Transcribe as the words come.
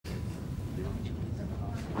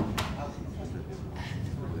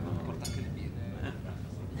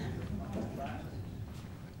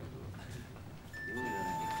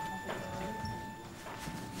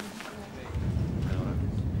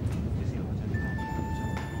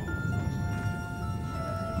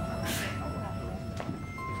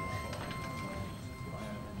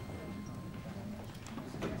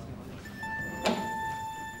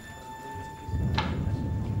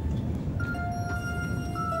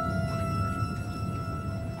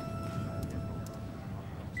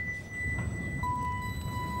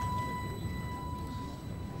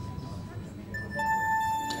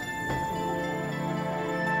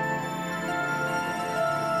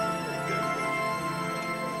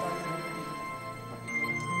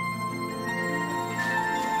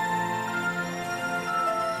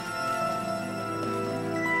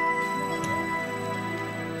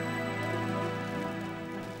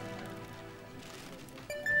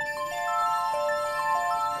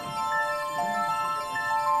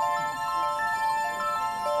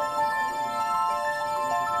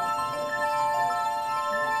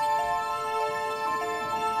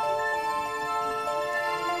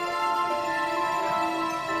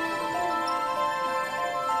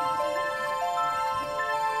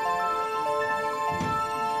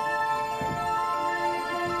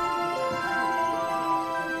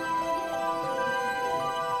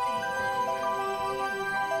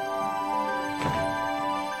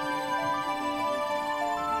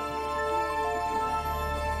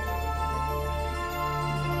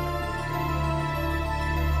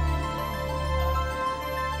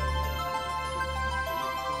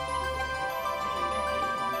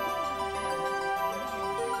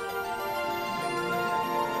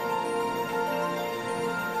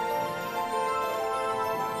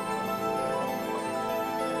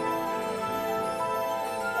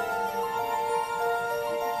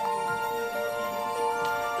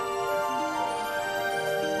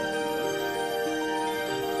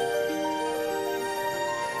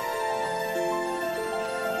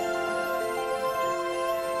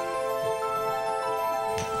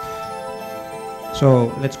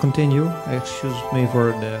So let's continue. Excuse me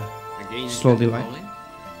for the slow delay.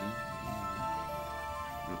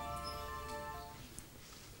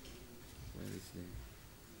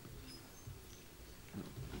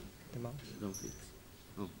 The mouse? Don't fix.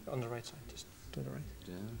 Oh. On the right side, just to the right.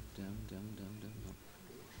 Down.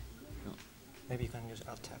 No. Maybe you can use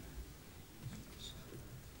Alt Tab.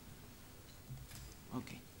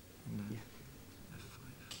 Okay. Yeah.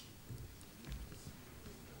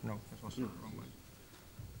 No, that was the wrong one.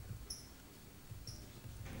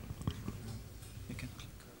 You can click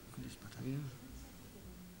on this button.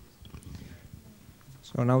 Yeah.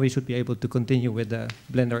 So now we should be able to continue with the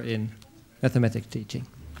Blender in mathematics teaching.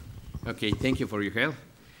 Okay, thank you for your help.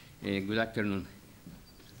 Good afternoon.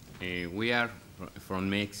 We are from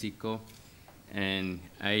Mexico, and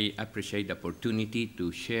I appreciate the opportunity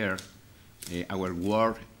to share our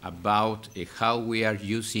work about how we are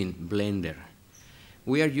using Blender.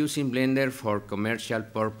 We are using Blender for commercial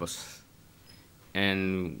purpose,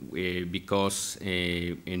 and because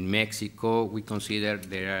in Mexico we consider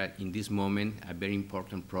there are in this moment a very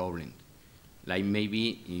important problem, like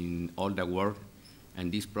maybe in all the world,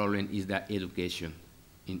 and this problem is the education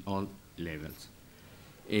in all levels.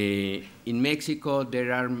 In Mexico,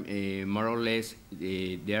 there are more or less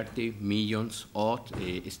 30 million of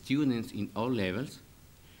students in all levels.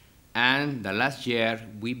 And the last year,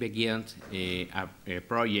 we began a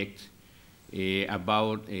project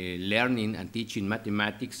about learning and teaching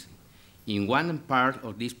mathematics. In one part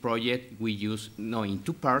of this project, in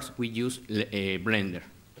two parts, we use Blender.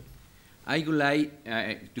 I would like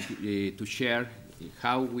to share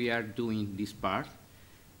how we are doing this part.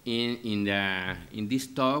 In this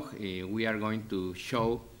talk, we are going to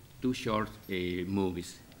show two short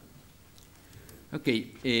movies.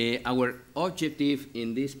 Okay, our objective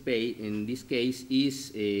in this case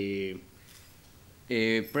is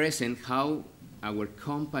present how our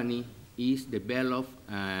company is develop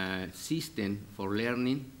a system for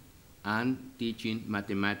learning and teaching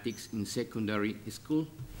mathematics in secondary school.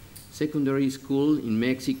 Secondary school in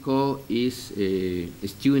Mexico is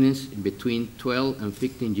students between 12 and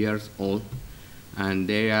 15 years old, and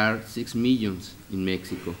there are 6 million in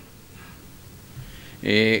Mexico.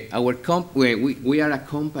 We are a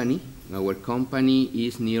company. Our company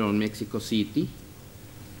is near on Mexico City,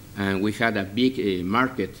 and we had a big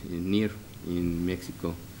market near in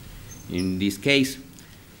Mexico. In this case,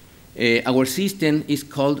 our system is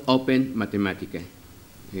called Open Mathematica.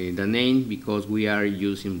 The name because we are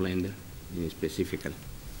using Blender specifically.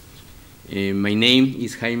 My name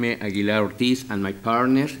is Jaime Aguilar Ortiz, and my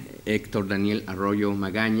partner, Héctor Daniel Arroyo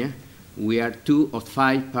Magaña. We are 2 of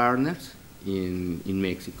 5 partners in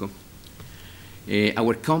Mexico.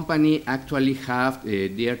 Our company actually have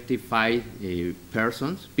 35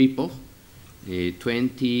 people.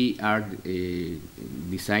 20 are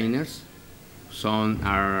designers, some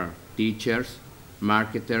are teachers,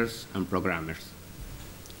 marketers, and programmers.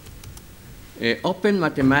 Open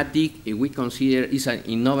Mathematics, we consider, is an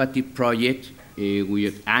innovative project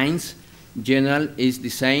with aims. General is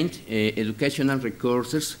designed educational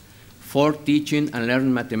resources for teaching and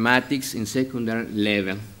learning mathematics in secondary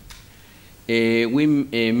level. We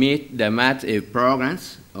meet the math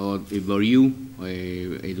programs of VORU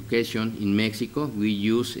education in Mexico. We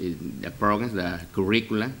use the programs, the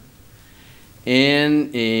curricula.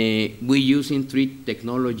 And we're using 3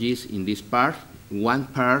 technologies in this part. One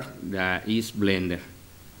part that is Blender.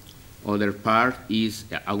 Other part is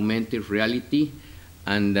augmented reality.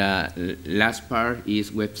 And the last part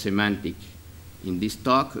is web semantic. In this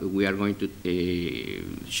talk, we are going to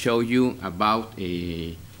show you about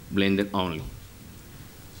Blender only.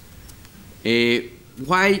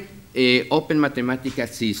 Why Open Mathematica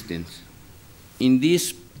systems? In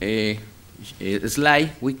this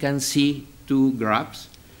slide, we can see 2 graphs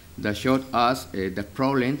that showed us the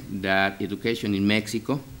problem that education in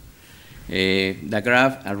Mexico. The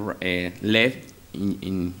graph left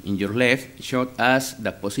in your left showed us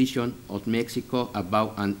the position of Mexico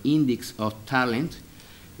about an index of talent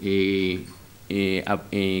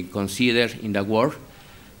considered in the world.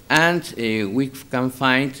 And we can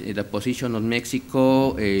find the position of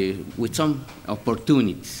Mexico with some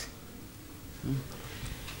opportunities.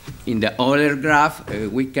 In the other graph,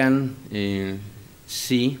 we can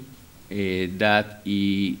see that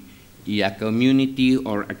a community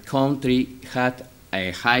or a country had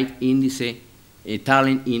a high index, a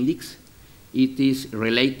talent index. It is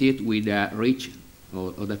related with the reach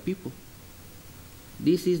of the people.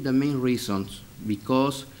 This is the main reason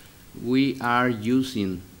because we are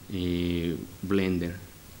using Blender.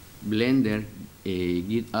 Blender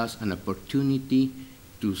gives us an opportunity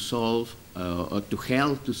to solve or to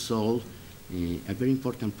help to solve a very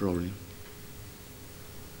important problem.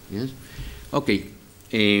 Yes? Okay.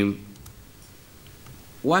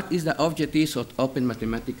 What is the objectives of open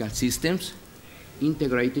mathematical systems?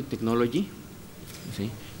 Integrated technology,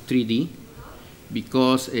 see, 3D,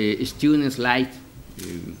 because students like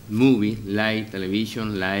movie, like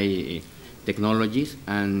television, like technologies,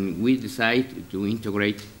 and we decide to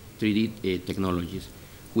integrate 3D technologies.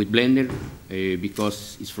 With Blender,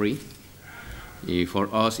 because it's free, for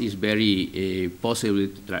us it's very possible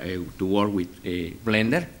to work with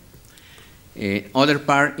Blender. Other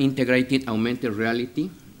part, integrating augmented reality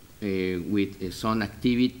with some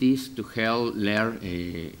activities to help learn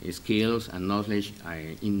skills and knowledge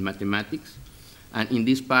in mathematics. And in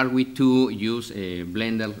this part, we too use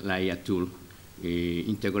Blender like a tool,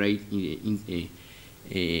 integrate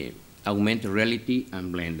augmented reality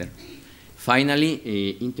and Blender.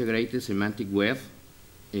 Finally, integrated semantic web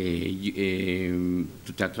to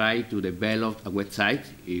try to develop a website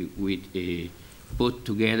with put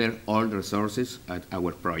together all the resources at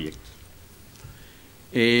our project.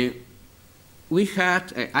 We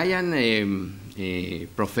had, I am a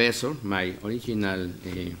professor. My original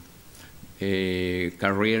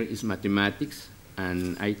career is mathematics,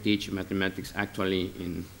 and I teach mathematics actually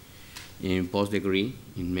in post-degree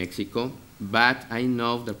in Mexico, but I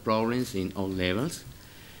know the problems in all levels.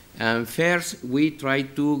 And first, we try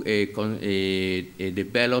to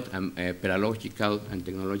develop a pedagogical and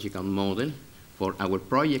technological model for our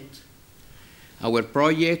project. Our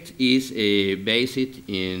project is based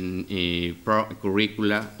in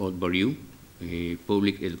curricula of BORU,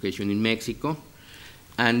 public education in Mexico.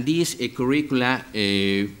 And this curricula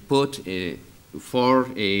put 4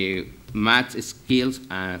 math skills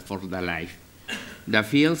for the life. The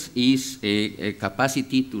fields is a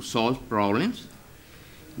capacity to solve problems.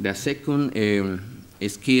 The second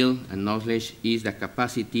skill and knowledge is the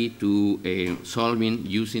capacity to solving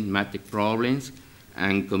using math problems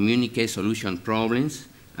and communicate solution problems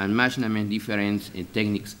and management different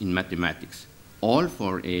techniques in mathematics, all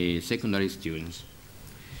for secondary students.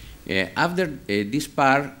 After this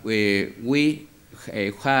part, we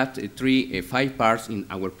had 5 parts in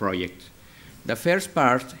our project. The first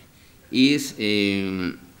part is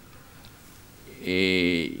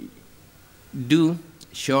do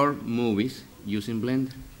short movies using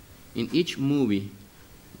Blender. In each movie,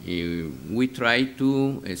 we try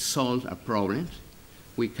to solve a problem.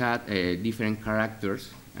 We had different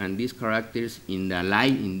characters, and these characters in the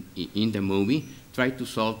line in the movie try to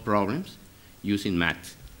solve problems using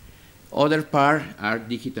math. Other part are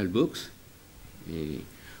digital books.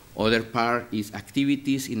 Other part is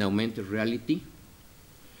activities in augmented reality.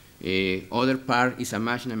 Other part is a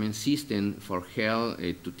management system for help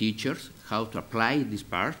to teachers, how to apply this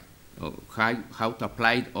part, or how to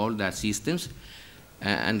apply all the systems.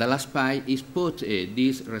 And the last part is put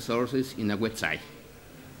these resources in a website.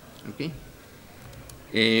 Okay?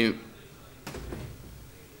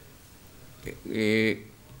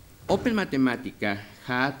 Open Mathematica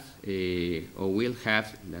had or will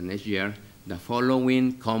have the next year the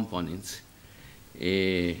following components.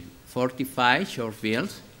 45 short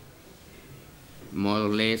fields, more or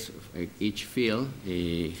less each field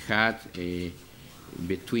had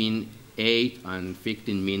between 8 and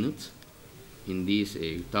 15 minutes. In this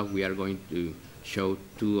talk, we are going to show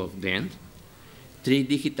 2 of them. 3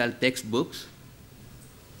 digital textbooks,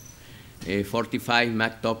 45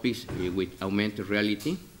 math topics with augmented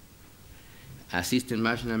reality, assistant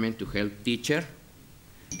management to help teacher,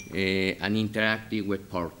 an interactive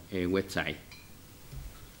website.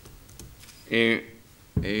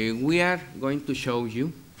 We are going to show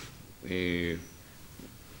you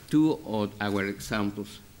 2 of our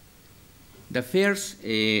examples. The first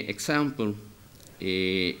example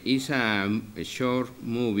is a short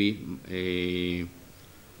movie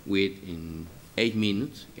with 8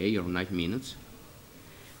 minutes, 8 or 9 minutes.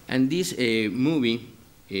 And this movie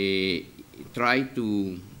tried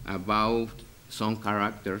to about some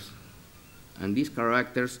characters, and these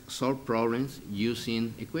characters solve problems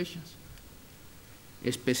using equations.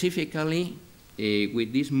 Specifically,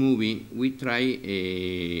 with this movie, we try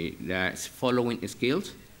the following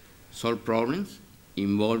skills: solve problems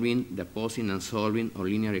involving the posing and solving of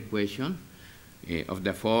linear equation of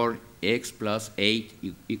the 4x plus 8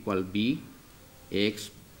 equal b, x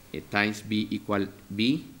times b equal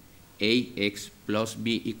b, ax plus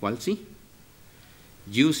b equal c,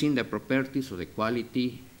 using the properties of the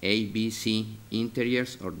quality a, b, c,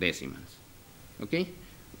 integers or decimals. Okay?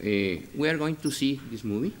 We are going to see this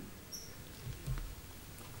movie.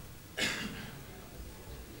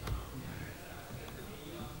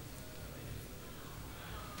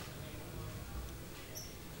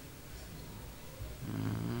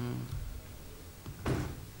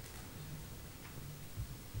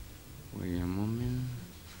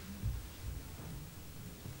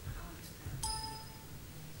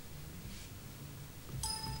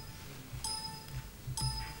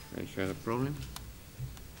 I had a problem.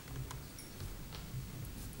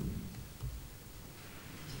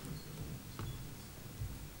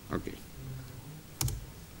 Okay.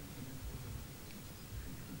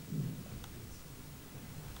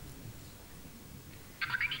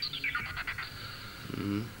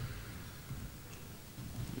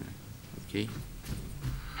 Okay.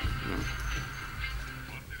 No.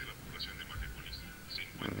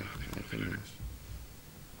 Ahí tenemos.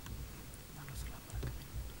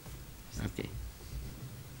 Okay.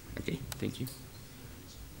 Okay, thank you.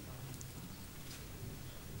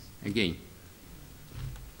 Again.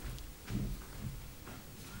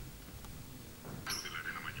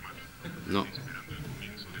 No.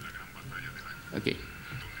 Okay.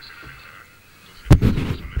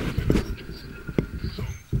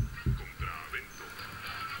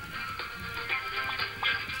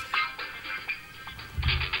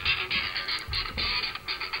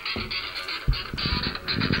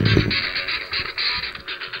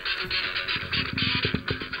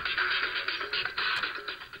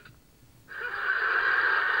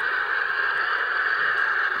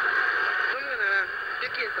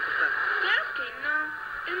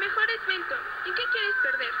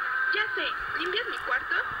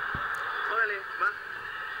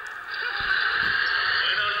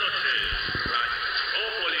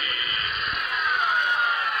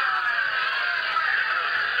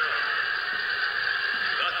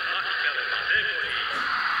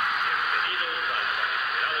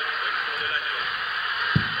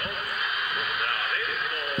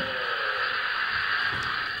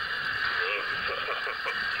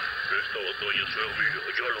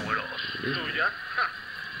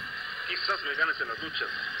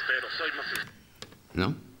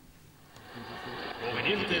 ¿No?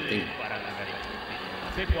 Proveniente de Paranagarí,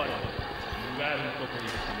 Ecuador, un lugar un poco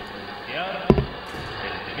difícil de pronunciar,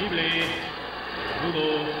 el temible, rudo,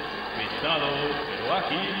 pesado, pero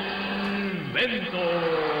ágil, Vento.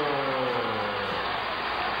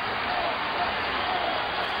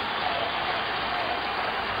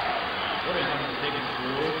 Por el mando técnico,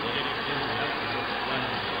 dirección de la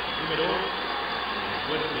número,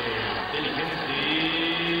 fuerte, inteligente,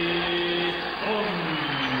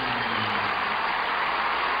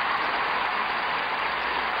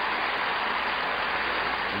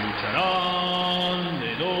 lucharán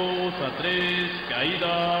de 2 a 3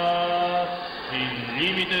 caídas sin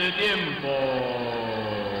límite de tiempo.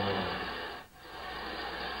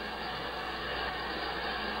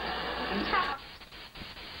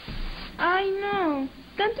 Ay, no.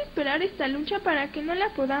 Tanto esperar esta lucha para que no la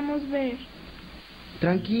podamos ver.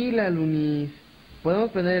 Tranquila, Lunis.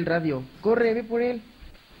 Podemos prender el radio. Corre, ve por él.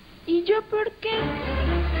 ¿Y yo por qué?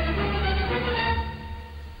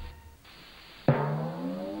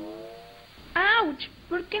 ¡Auch!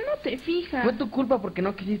 ¿Por qué no te fijas? Fue tu culpa porque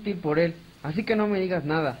no quisiste ir por él. Así que no me digas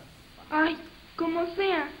nada. Ay, como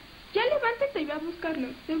sea. Ya levántate y ve a buscarlo.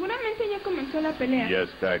 Seguramente ya comenzó la pelea. Ya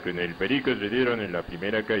está, con el perico se dieron en la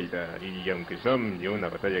primera caída. Y aunque son de una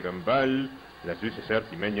batalla campal, las sucias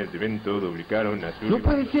artimañas de Vento duplicaron a su... No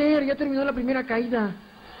puede ser, ya terminó la primera caída.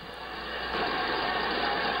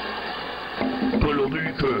 Te lo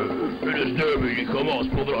dije, eres débil y jamás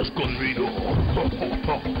podrás conmigo.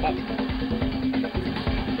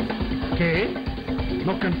 ¿Qué?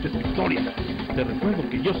 No cantes victoria. Te recuerdo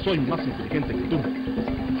que yo soy más inteligente que tú.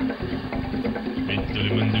 Vento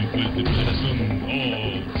le manda un fuerte corazón.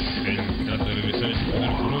 Oh, él trata de regresar ese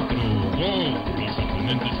poder con otro. Oh, los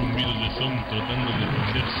sorprendentes zumbidos de Son tratando de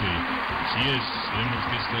defenderse. Así es, vemos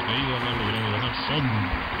que esta caída no ha logrado ganar Son.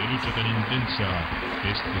 Qué lucha tan intensa.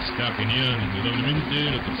 Esto está genial. Indudablemente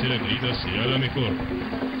la tercera caída será la mejor.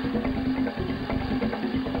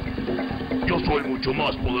 Yo soy mucho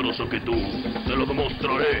más poderoso que tú. Te lo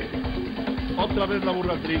demostraré. Otra vez la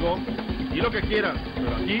burra al trigo. Y lo que quieras,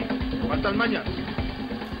 pero aquí faltan mañas.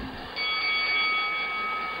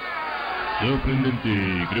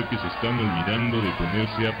 Sorprendente, creo que se están olvidando de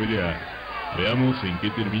ponerse a pelear. Veamos en qué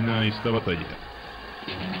termina esta batalla.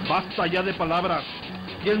 Basta ya de palabras.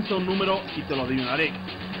 Piensa un número y te lo adivinaré.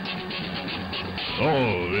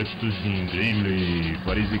 Oh, esto es increíble.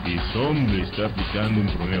 Parece que Son le está aplicando un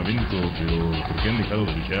torneo a Vento, pero ¿por qué han dejado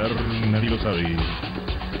de luchar? Nadie lo sabe.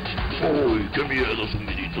 ¡Uy, qué miedo,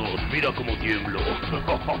 zumbiditos! ¡Mira cómo tiemblo!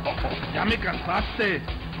 Ya me cansaste.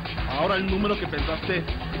 Ahora el número que pensaste,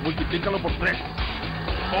 multiplícalo por 3.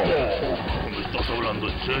 ¡Oh! ¿Me estás hablando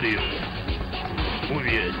en serio? Muy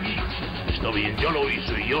bien. Está bien, ya lo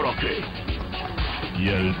hice. ¿Y ahora qué? Y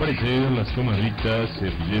al parecer las comadritas se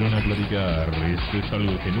pusieron a platicar. Esto es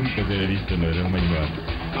algo que nunca se había visto en la gran mañana.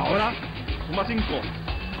 Ahora, suma 5.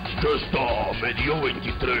 Ya está, me dio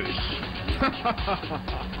 23.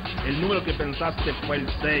 El número que pensaste fue el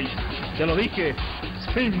 6. Te lo dije,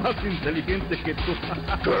 soy más inteligente que tú.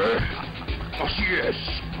 ¿Qué? Así es.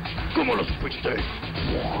 ¿Cómo lo supiste?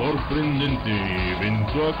 Sorprendente.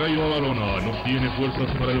 Bento ha caído a la lona. No tiene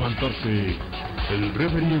fuerzas para levantarse. El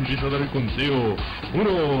referee empieza a dar el conteo. 1,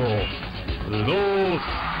 2,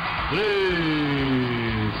 3.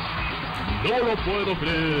 No lo puedo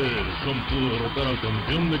creer. Son pudo derrotar al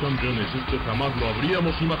campeón de campeones. Esto jamás lo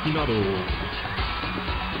habríamos imaginado.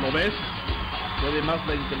 ¿Lo ves? Puede más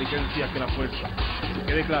la inteligencia que la fuerza. Que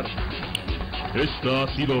quede claro. Esta ha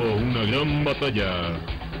sido una gran batalla.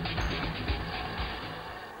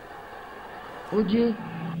 Oye,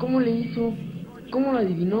 ¿cómo le hizo? ¿Cómo lo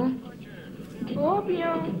adivinó?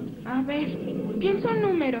 Obvio. A ver, piensa un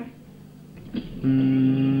número.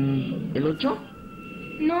 ¿El 8?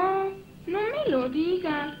 No, no me lo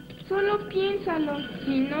digas. Solo piénsalo.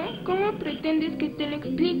 Si no, ¿cómo pretendes que te lo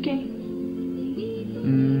explique?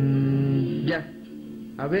 Ya.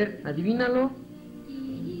 A ver, adivínalo.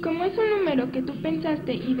 Como es un número que tú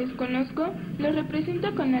pensaste y desconozco, lo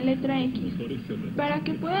represento con la letra X. Para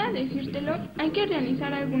que pueda decírtelo, hay que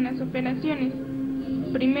realizar algunas operaciones.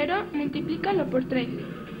 Primero, multiplícalo por 3.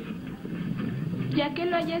 Ya que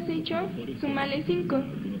lo hayas hecho, súmale 5.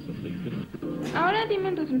 Ahora dime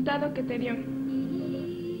el resultado que te dio.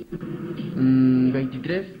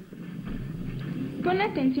 23. Pon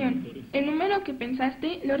atención, el número que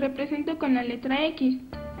pensaste lo represento con la letra X.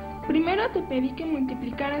 Primero te pedí que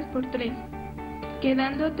multiplicaras por 3,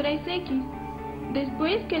 quedando 3x.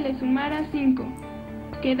 Después que le sumaras 5,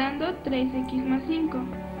 quedando 3x más 5.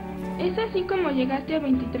 Es así como llegaste a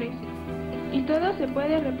 23. Y todo se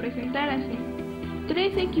puede representar así.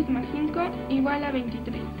 3x más 5 igual a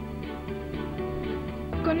 23.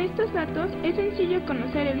 Con estos datos es sencillo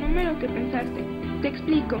conocer el número que pensaste. Te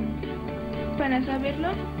explico. Para saberlo,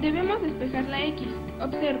 debemos despejar la x.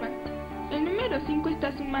 Observa. El número 5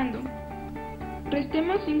 está sumando.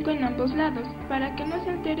 Restemos 5 en ambos lados, para que no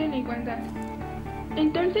se altere la igualdad.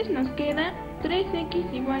 Entonces nos queda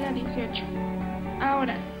 3x igual a 18.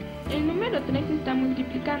 Ahora, el número 3 está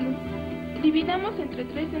multiplicando. Dividamos entre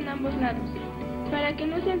 3 en ambos lados, para que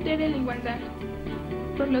no se altere la igualdad.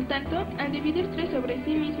 Por lo tanto, al dividir 3 sobre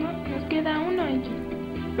sí mismo, nos queda 1x.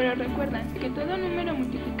 Pero recuerda que todo número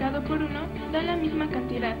multiplicado por 1 da la misma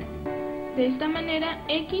cantidad. De esta manera,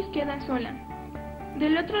 x queda sola.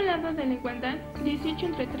 Del otro lado de la igualdad, 18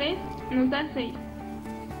 entre 3 nos da 6.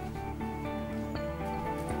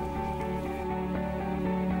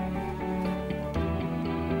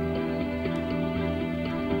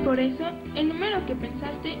 Por eso, el número que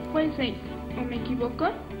pensaste fue el 6. ¿O me equivoco?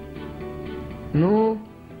 No,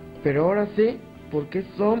 pero ahora sé por qué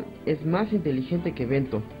Som es más inteligente que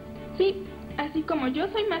Bento. Sí, así como yo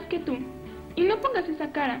soy más que tú. Y no pongas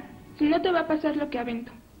esa cara. Si no te va a pasar lo que a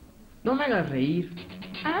Bento. No me hagas reír.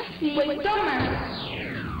 Ah, sí, pues toma.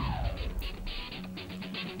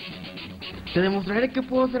 Te demostraré que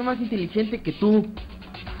puedo ser más inteligente que tú.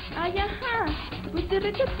 Ay, ajá. Pues te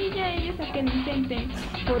reto a ti y a ellos a que lo intenten.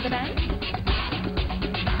 ¿Podrán?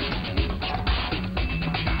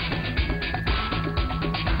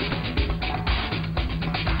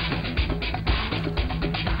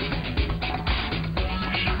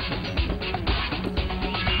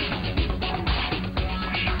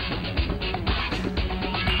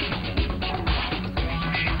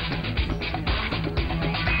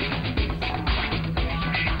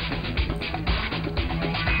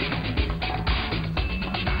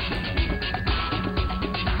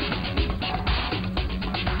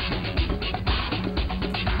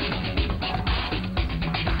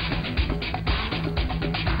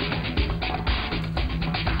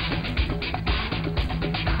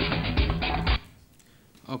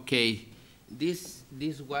 Okay, this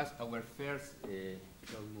was our first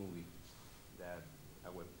short movie that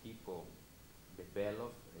our people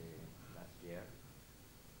developed last year.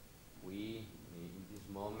 We, in this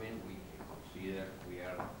moment, we consider we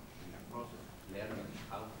are in a process of learning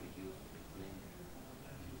how to use Blender.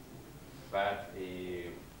 But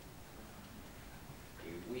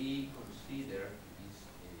we consider this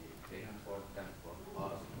very important for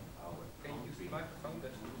us, our country.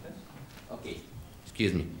 Okay,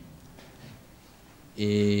 excuse me.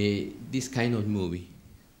 This kind of movie.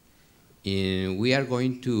 We are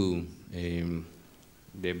going to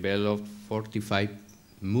develop 45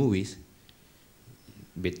 movies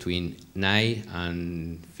between 9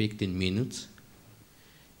 and 15 minutes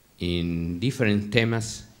in different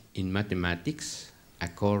themes in mathematics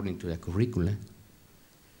according to the curricula.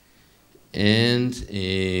 And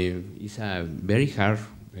it's a very hard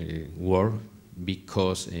work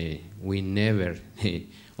because we never,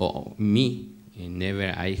 or me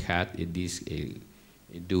never I had this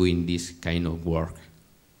doing this kind of work.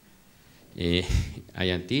 I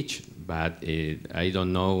am teach, but I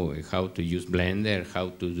don't know how to use Blender, how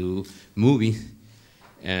to do movies,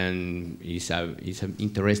 and it's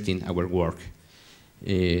interesting our work.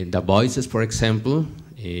 The voices, for example,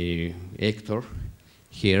 Hector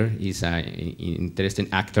here is an interesting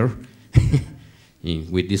actor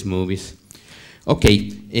with these movies.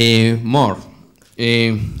 Okay, more.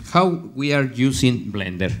 How we are using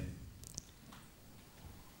Blender.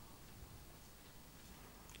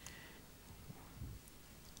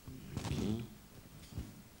 Okay.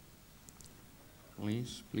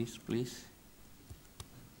 Please, please, please.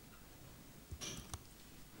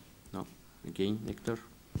 No, again, Hector.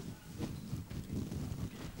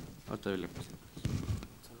 Otra vez la presentación.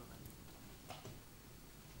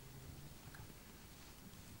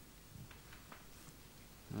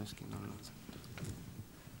 No, es que no lo...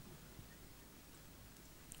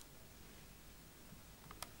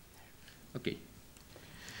 Okay.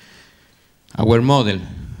 Our model.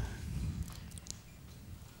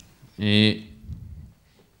 In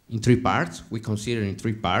 3 parts, we consider in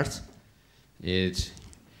 3 parts.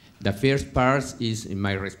 The first part is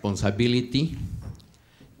my responsibility.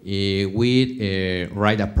 We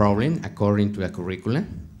write a problem according to the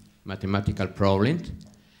curriculum, mathematical problem.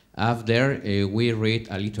 After, we read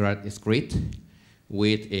a literal script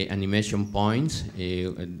with animation points,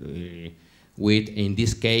 with, in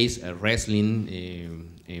this case, a wrestling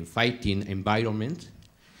and fighting environment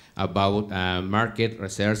about market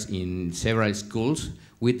research in several schools.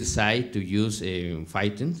 We decide to use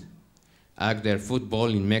fighting. After football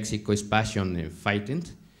in Mexico is passion fighting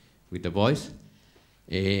with the voice.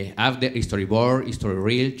 After storyboard, story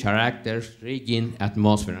reel, characters, rigging,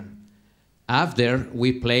 atmosphere. After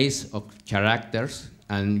we place of characters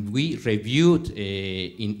and we reviewed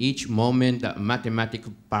in each moment the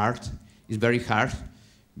mathematical part. Is very hard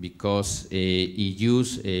because we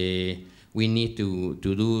need to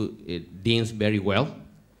do things very well.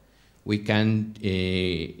 We can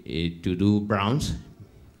to do browns.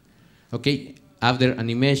 Okay, after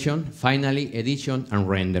animation, finally edition and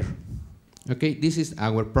render. Okay, this is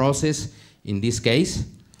our process in this case.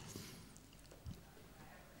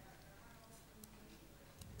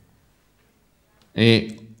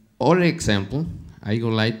 Our example, I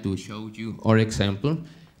would like to show you our example.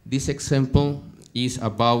 This example is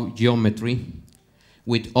about geometry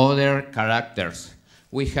with other characters.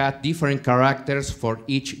 We had different characters for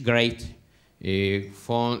each grade. The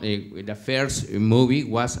first movie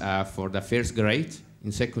was for the first grade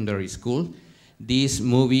in secondary school. This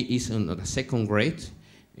movie is on the second grade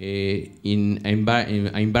in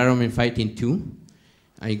Environment Fighting 2.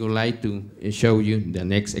 I would like to show you the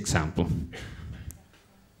next example.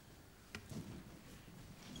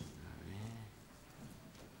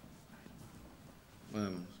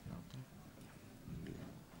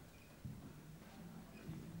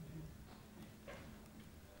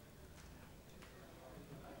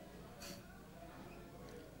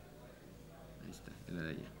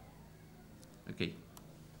 Okay.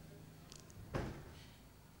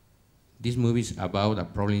 This movie is about a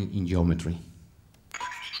problem in geometry.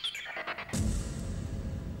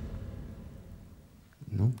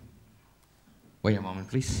 No? Wait a moment,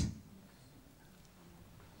 please.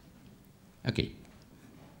 Okay.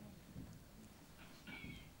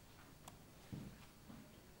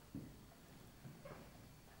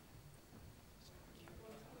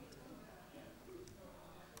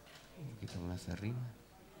 Un poquito más arriba.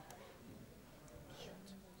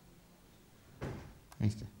 Ahí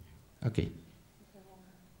está. Okay.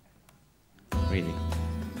 Ready.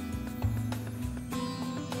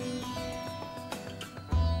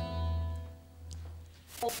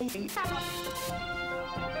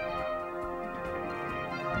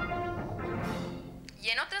 Y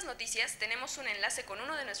en otras noticias tenemos un enlace con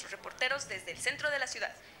uno de nuestros reporteros desde el centro de la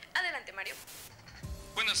ciudad. Adelante, Mario.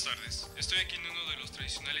 Buenas tardes, estoy aquí en uno de los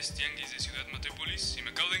tradicionales tianguis de Ciudad Matépolis y me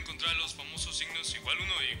acabo de encontrar los famosos signos igual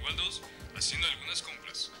 1 e igual 2 haciendo algunas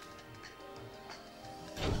compras.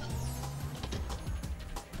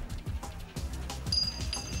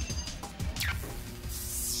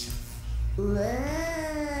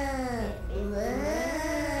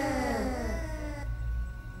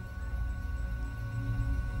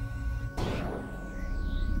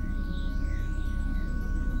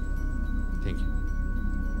 Thank you.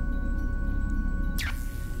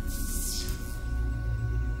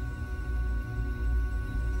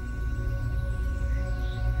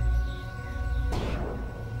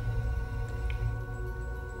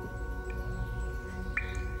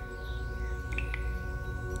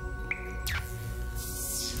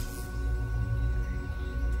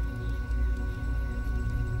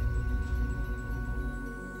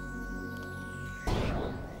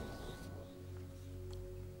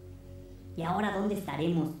 ¿Y ahora dónde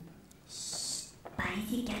estaremos? Shh,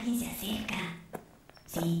 parece que alguien se acerca.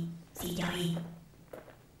 Sí, ya oí.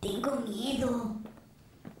 Tengo miedo.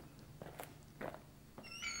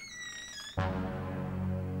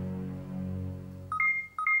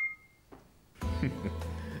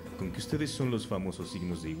 Con que ustedes son los famosos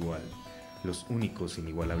signos de igual, los únicos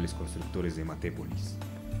inigualables constructores de Matépolis.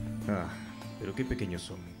 Ah, pero qué pequeños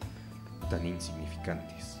son, tan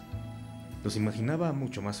insignificantes. Los imaginaba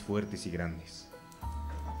mucho más fuertes y grandes.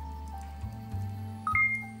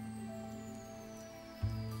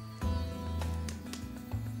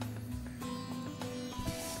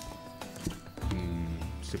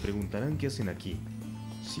 Se preguntarán qué hacen aquí,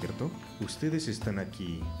 ¿cierto? Ustedes están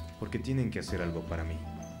aquí porque tienen que hacer algo para mí.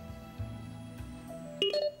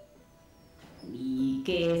 ¿Y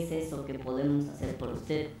qué es eso que podemos hacer por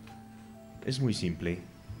usted? Es muy simple.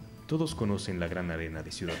 Todos conocen la gran arena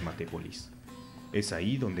de Ciudad Matépolis. Es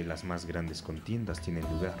ahí donde las más grandes contiendas tienen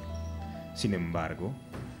lugar. Sin embargo,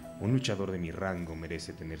 un luchador de mi rango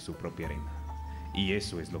merece tener su propia arena. Y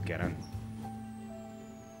eso es lo que harán.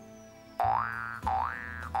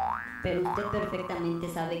 Pero usted perfectamente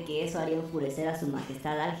sabe que eso haría enfurecer a su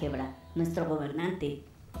majestad Álgebra, nuestro gobernante.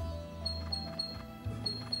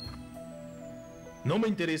 No me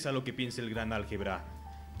interesa lo que piense el gran Álgebra.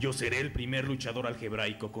 Yo seré el primer luchador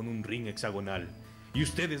algebraico con un ring hexagonal. Y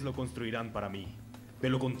ustedes lo construirán para mí. De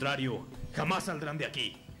lo contrario, jamás saldrán de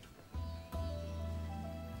aquí.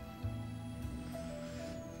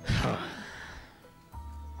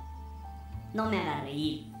 No me haga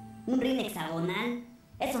reír. ¿Un ring hexagonal?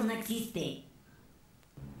 Eso no existe.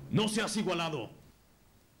 ¡No seas igualado!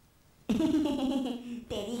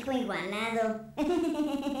 Te dijo igualado.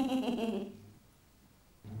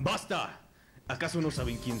 ¡Basta! ¿Acaso no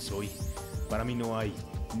saben quién soy? Para mí no hay,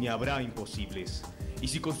 ni habrá imposibles. Y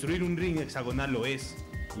si construir un ring hexagonal lo es,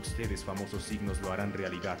 ustedes, famosos signos, lo harán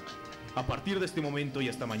realidad. A partir de este momento y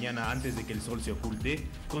hasta mañana, antes de que el sol se oculte,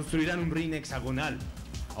 construirán un ring hexagonal.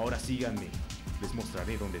 Ahora síganme, les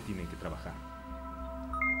mostraré dónde tienen que trabajar.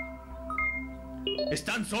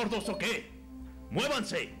 ¿Están sordos o qué?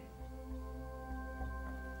 ¡Muévanse!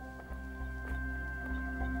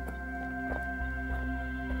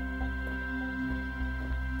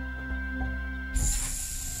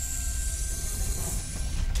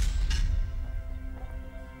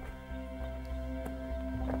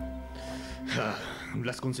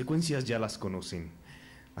 Las consecuencias ya las conocen,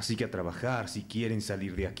 así que a trabajar si quieren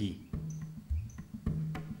salir de aquí.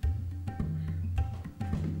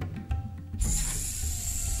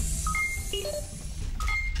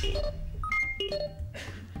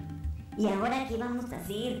 ¿Y ahora qué vamos a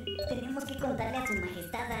hacer? Tenemos que contarle a su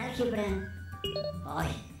majestad Álgebra.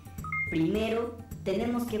 Ay, primero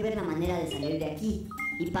tenemos que ver la manera de salir de aquí.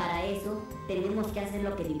 Y para eso tenemos que hacer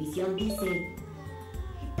lo que División dice.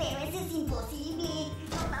 Pero eso es imposible.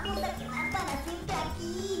 Nos vamos a quedar para siempre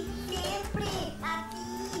aquí. Siempre. Aquí.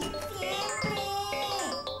 Siempre.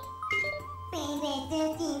 Pero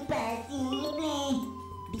eso es imposible.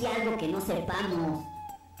 Di algo que no sepamos.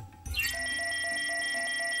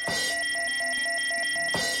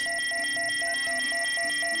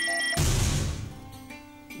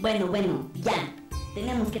 Bueno, ya.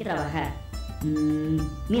 Tenemos que trabajar.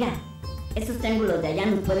 Mira, esos triángulos de allá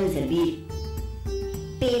nos pueden servir.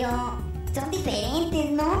 Pero son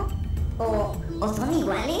diferentes, ¿no? ¿O son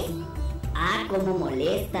iguales? Ah, cómo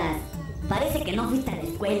molestas. Parece que no fuiste a la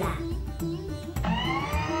escuela.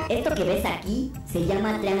 Esto que ves aquí se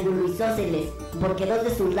llama triángulo isósceles, porque dos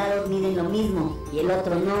de sus lados miden lo mismo y el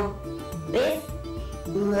otro no. ¿Ves?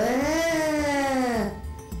 ¡Uah!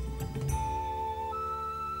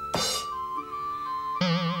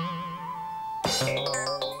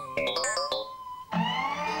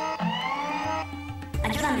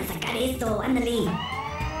 Ayúdame a sacar esto, ándale.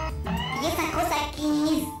 ¿Y esa cosa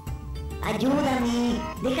qué es? Ayúdame,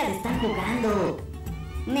 deja de estar jugando.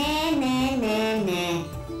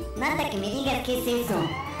 Nada que me digas qué es eso.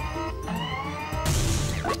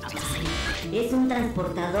 Es un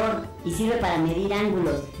transportador y sirve para medir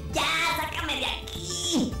ángulos. ¡Ya, sácame de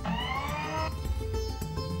aquí!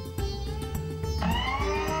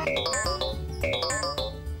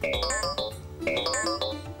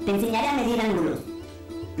 Te enseñaré a medir ángulos.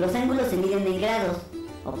 Los ángulos se miden en grados.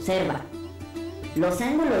 Observa. Los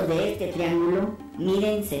ángulos de este triángulo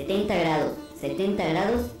miden 70 grados, 70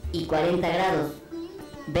 grados y 40 grados.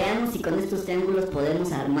 Veamos si con estos triángulos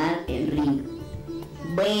podemos armar el ring.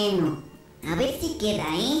 Bueno, a ver si queda,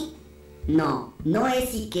 ¿eh? No, no es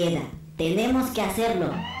si queda. Tenemos que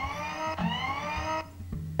hacerlo.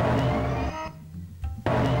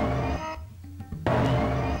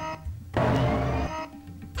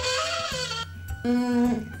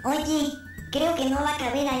 no va a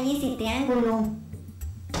caber ahí ese triángulo.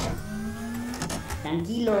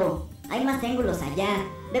 Tranquilo, hay más triángulos allá.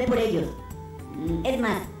 Ve por ellos. Es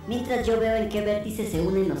más, mientras yo veo en qué vértice se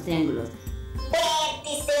unen los triángulos.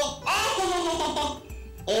 ¡Vértice!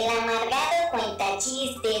 El amargado cuenta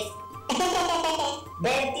chistes.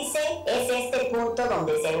 Vértice es este punto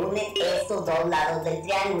donde se unen estos dos lados del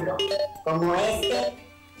triángulo, como este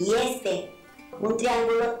y este. Un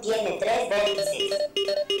triángulo tiene 3 vértices.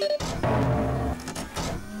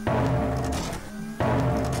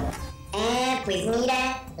 Pues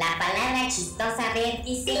mira, la palabra chistosa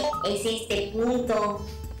vértice es este punto.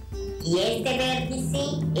 Y este vértice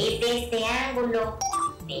es de este ángulo,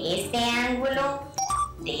 de este ángulo,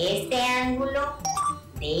 de este ángulo,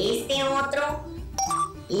 de este otro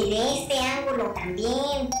y de este ángulo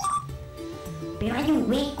también. Pero hay un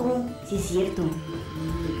hueco. Sí, es cierto.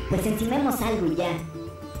 Pues encimemos algo y ya.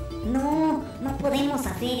 No, no podemos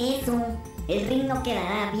hacer eso. El ring no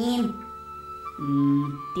quedará bien.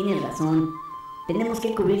 Tienes razón. Tenemos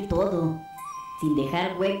que cubrir todo, sin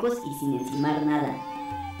dejar huecos y sin encimar nada.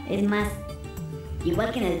 Es más,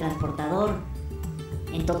 igual que en el transportador,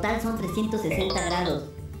 en total son 360 grados.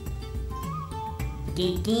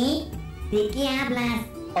 ¿Qué? ¿De qué hablas?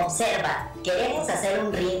 Observa, queremos hacer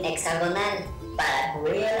un ring hexagonal. Para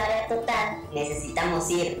cubrir el área total necesitamos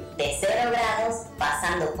ir de 0 grados,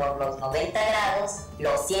 pasando por los 90 grados,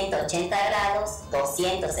 los 180 grados,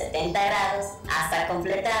 270 grados, hasta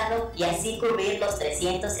completarlo y así cubrir los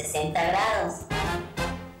 360 grados.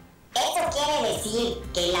 Esto quiere decir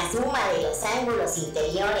que la suma de los ángulos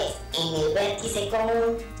interiores en el vértice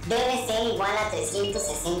común debe ser igual a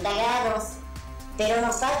 360 grados. Pero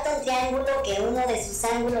nos falta un triángulo que uno de sus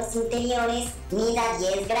ángulos interiores mida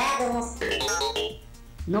 10 grados.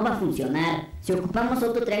 No va a funcionar. Si ocupamos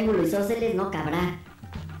otro triángulo isósceles no cabrá.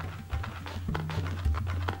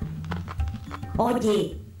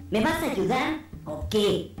 Oye, ¿me vas a ayudar o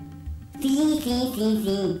qué?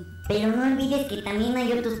 Sí. Pero no olvides que también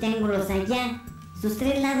hay otros triángulos allá. Sus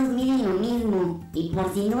 3 lados miden lo mismo. Y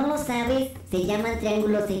por si no lo sabes, se llaman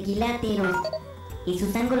triángulos equiláteros. Y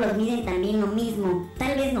sus ángulos miden también lo mismo.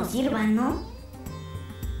 Tal vez nos sirva, ¿no?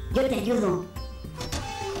 Yo te ayudo.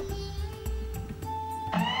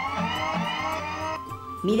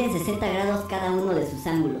 Miden 60 grados cada uno de sus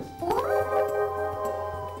ángulos.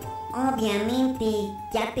 Obviamente,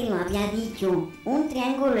 ya te lo había dicho. Un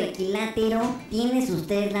triángulo equilátero tiene sus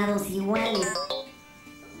 3 lados iguales.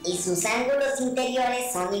 Y sus ángulos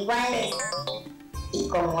interiores son iguales. Y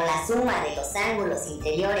como la suma de los ángulos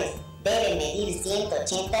interiores debe medir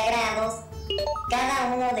 180 grados,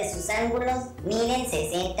 cada uno de sus ángulos miden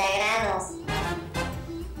 60 grados.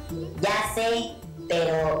 Ya sé,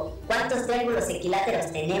 pero ¿cuántos triángulos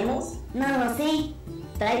equiláteros tenemos? No lo sé.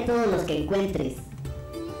 Trae todos los que encuentres.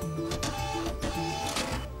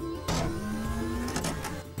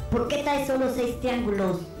 ¿Por qué traes solo 6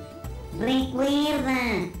 triángulos?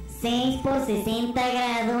 Recuerda, 6 por 60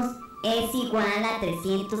 grados es igual a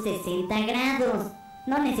 360 grados.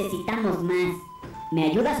 No necesitamos más. ¿Me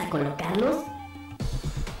ayudas a colocarlos?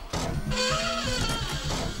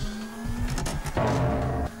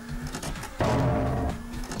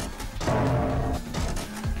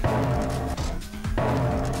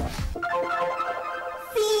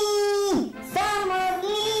 ¡Sí! ¡Somos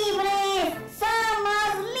libres!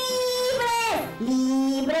 ¡Somos libres!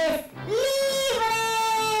 ¡Libres!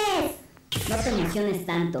 ¡Libres! No te emociones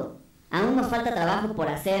tanto. Aún nos falta trabajo por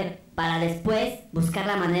hacer, para después buscar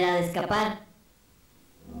la manera de escapar.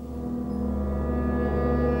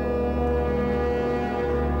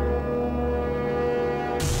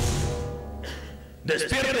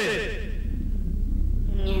 ¡Despierte!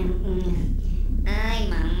 Ay,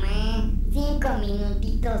 mamá, 5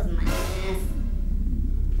 minutitos más.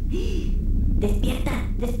 ¡Despierta!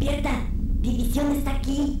 ¡Despierta! ¡División está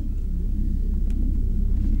aquí!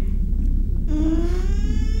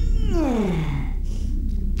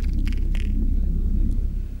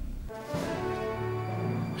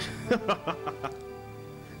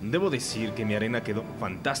 Debo decir que mi arena quedó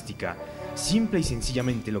fantástica, simple y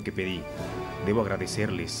sencillamente lo que pedí. Debo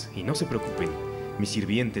agradecerles y no se preocupen, mis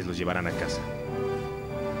sirvientes los llevarán a casa.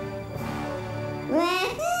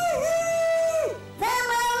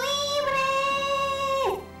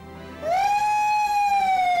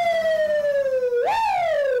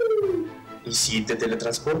 Y si te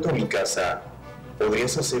teletransporto a mi casa,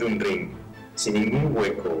 podrías hacer un ring sin ningún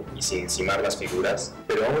hueco y sin encimar las figuras,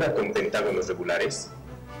 pero ahora con pentágonos regulares.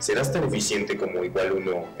 ¿Serás tan eficiente como igual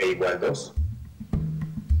 1 e igual 2?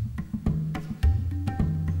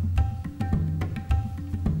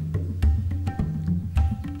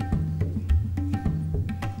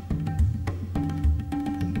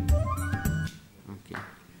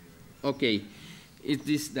 Okay, it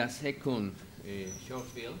is the second short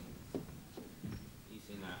film. It's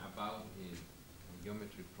about a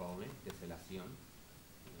geometry problem, teselación,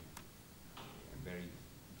 a very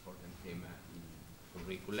important theme in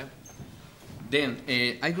curricula. Then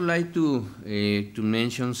I would like to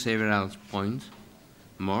mention several points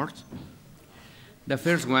more. The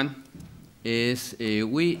first one is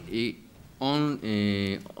we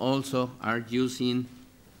also are using,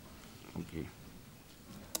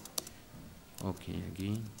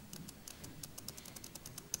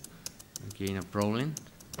 again a problem.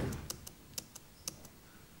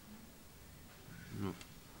 No.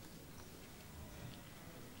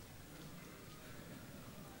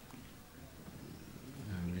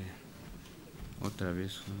 Otra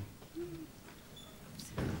vez.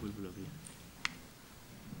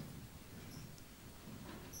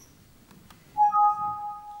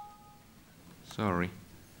 Sorry.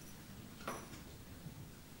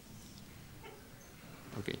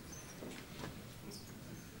 Okay.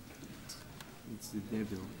 It's the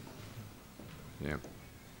devil. Yeah.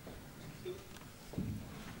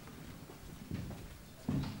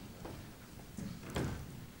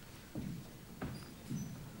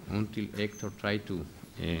 Until Hector tries to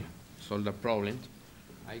solve the problem,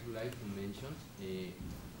 I would like to mention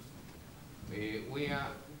we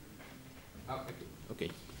are. Oh,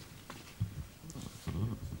 okay.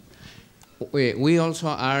 We also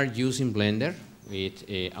are using Blender with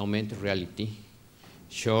augmented reality,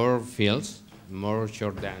 short fields, more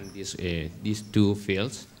short than these two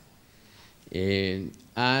fields,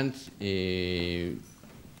 and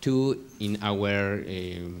two in our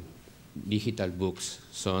digital books,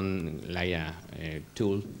 some like a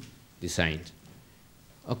tool designed.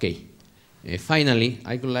 Okay. Finally,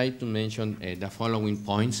 I would like to mention the following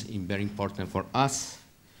points, very important for us.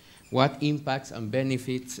 What impacts and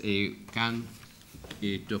benefits can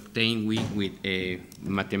to obtain with a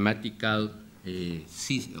mathematical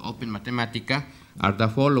Open Mathematica are the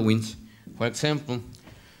following. For example,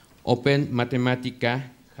 Open Mathematica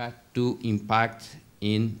had to impact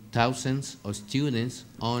in thousands of students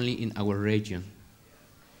only in our region,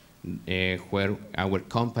 where our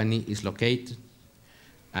company is located,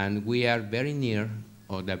 and we are very near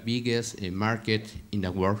of the biggest market in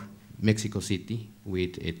the world, Mexico City,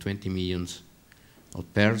 with 20 million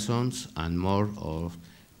of persons and more of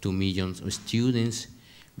 2 million of students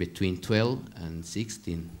between 12 and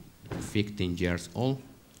 15 years old.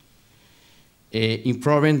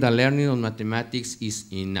 Improving the learning of mathematics is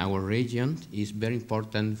in our region is very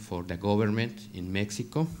important for the government in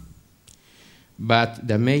Mexico, but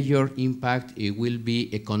the major impact will be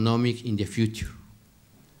economic in the future.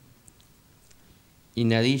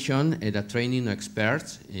 In addition, the training of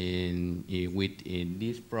experts, with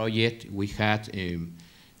this project, we had a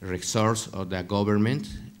resource of the government,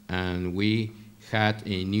 and we had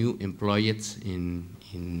new employees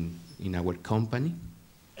in our company.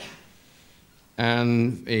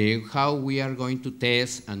 And how we are going to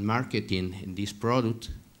test and marketing this product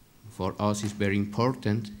for us is very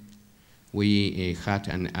important. We had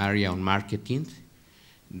an area on marketing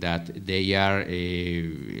that they are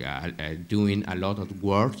doing a lot of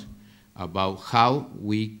work about how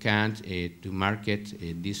we can to market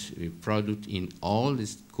this product in all the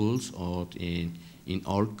schools or in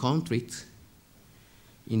all countries.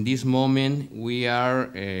 In this moment, we are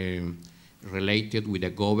related with the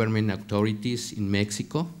government authorities in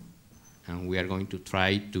Mexico, and we are going to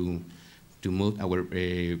try to move our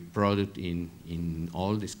product in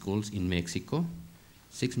all the schools in Mexico.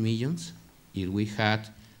 6 million. If we had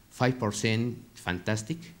 5%,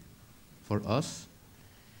 fantastic for us.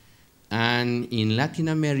 And in Latin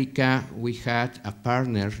America, we had a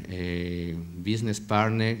partner, a business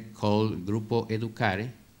partner called Grupo Educare,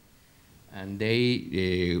 and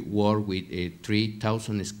they work with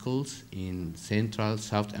 3,000 schools in Central,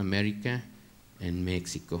 South America, and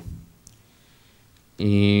Mexico.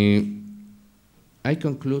 I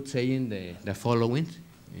conclude saying the following.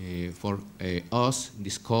 For us,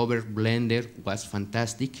 discover Blender was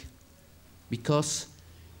fantastic because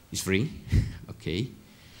it's free, okay.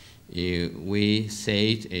 We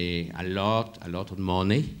saved a lot of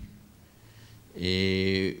money,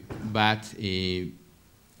 but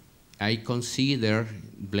I consider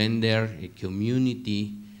Blender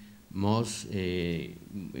community most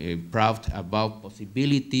proud about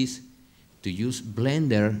possibilities to use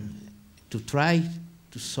Blender to try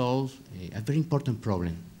to solve a very important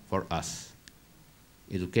problem for us,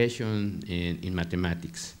 education in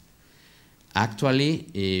mathematics. Actually,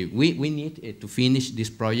 we need to finish this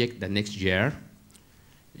project the next year,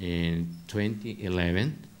 in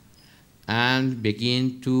 2011, and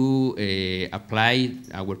begin to apply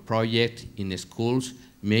our project in the schools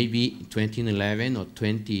maybe 2011 or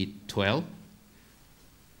 2012.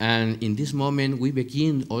 And in this moment, we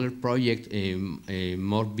begin other project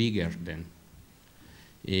more bigger than.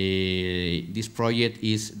 This project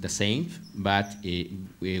is the same, but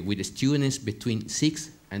with the students between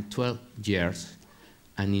 6 and 12 years.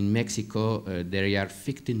 And in Mexico, there are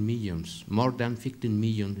 15 million, more than 15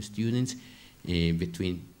 million students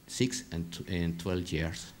between 6 and 12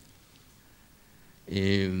 years.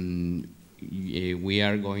 We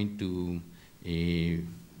are going to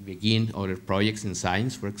begin other projects in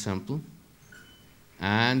science, for example.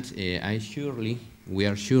 And we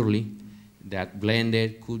are surely that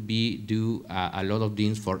Blender could do a lot of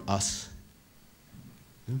things for us.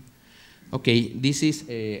 Okay, this is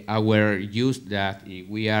our use that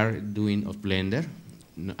we are doing of Blender.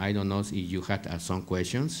 I don't know if you had some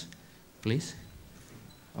questions, please.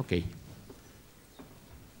 Okay.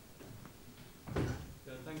 Yeah,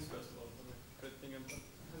 thanks first of all for the great thing. Have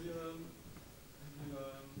you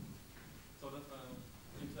sort of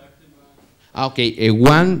interactive? Okay,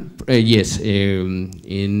 yes.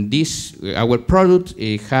 In this, our product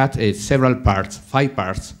had several parts, 5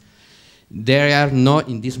 parts. They are not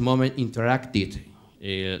in this moment interactive,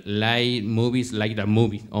 like movies, like the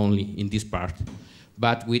movie only in this part.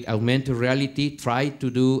 But with augmented reality, try to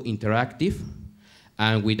do interactive,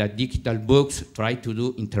 and with the digital books, try to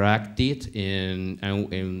do interactive, and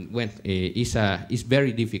when it's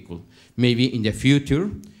very difficult. Maybe in the future,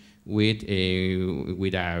 with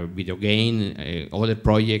a video game, other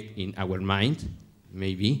project in our mind,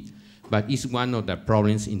 maybe, but it's one of the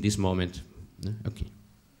problems in this moment. Okay.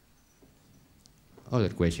 Other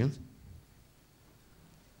questions?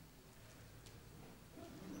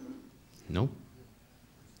 No?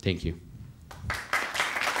 Thank you.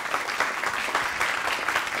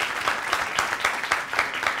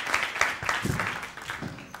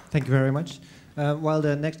 Thank you very much. While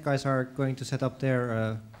the next guys are going to set up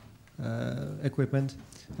their equipment,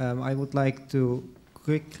 I would like to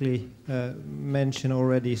quickly mention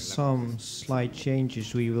already some slight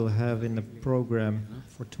changes we will have in the program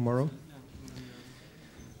for tomorrow.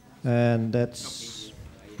 And that's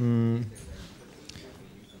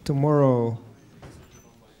tomorrow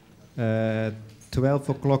 12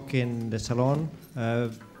 o'clock in the salon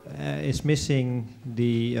is missing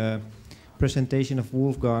the presentation of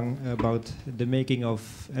Wolfgang about the making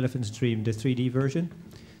of Elephant's Dream, the 3D version.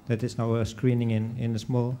 That is now a screening in a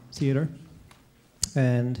small theater.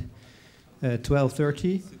 And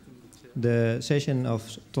 12:30, the session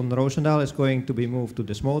of Ton Roosendaal is going to be moved to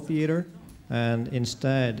the small theater. And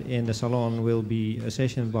instead, in the salon will be a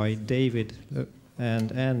session by David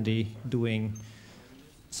and Andy doing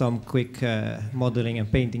some quick modeling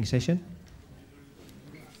and painting session.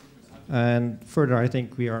 And further, I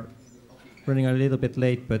think we are running a little bit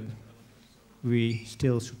late, but we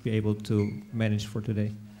still should be able to manage for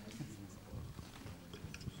today.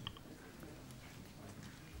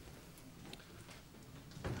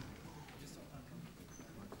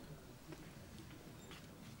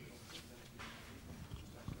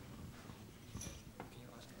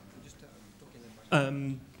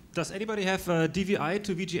 Does anybody have a DVI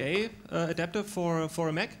to VGA adapter for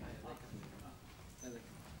a Mac?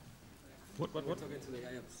 What?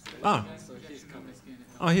 Ah. So he's coming.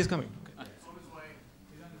 Oh, he's coming. Okay.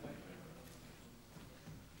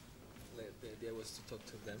 The idea was to talk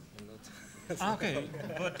to them and not. Okay,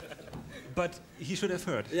 but he should have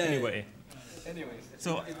heard anyway. Yeah. Anyways,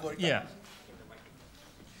 so it worked yeah. out.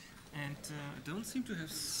 And I don't seem to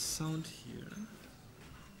have sound here.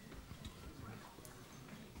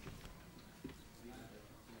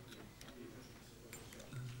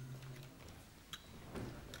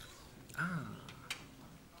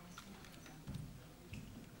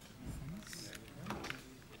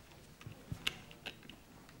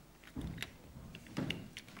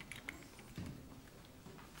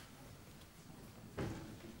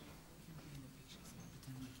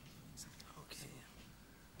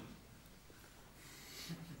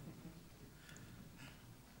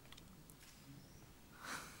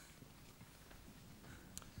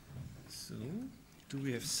 So, do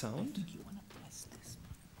we have sound? You want to press this?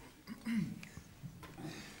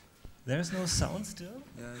 There's no sound still?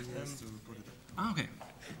 Yeah, he has to put it up. Ah, okay.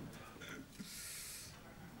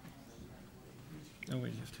 Oh,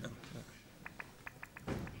 wait, you have to.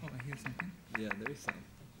 Oh, I hear something. Yeah, there is sound.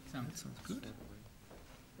 That sounds good.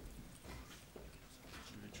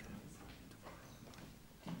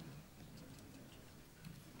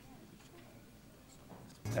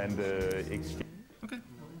 And okay,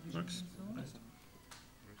 works.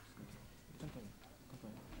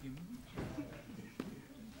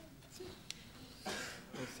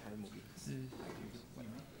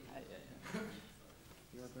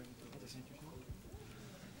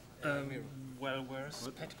 Well, where's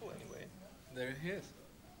Petko anyway? There he is.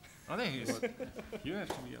 Oh, there he is. You have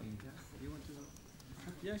to be on. Yeah, you want to?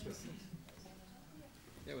 Yeah, sure.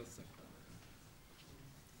 Yeah, well, so.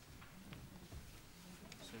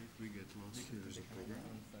 So if we get lost, here's the program.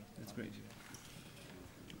 That's great.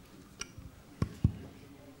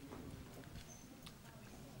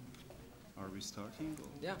 Are we starting? Or?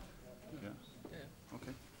 Yeah. Yeah. Yeah.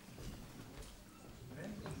 Okay.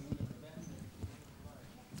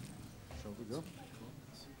 Shall we go?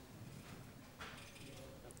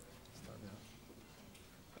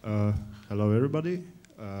 Hello, everybody.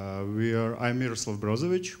 I'm Miroslav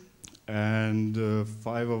Brozovic, and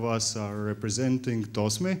 5 of us are representing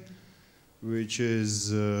TOSMI, which is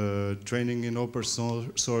training in open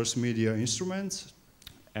source media instruments,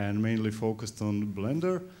 and mainly focused on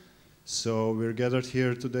Blender. So we're gathered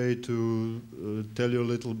here today to tell you a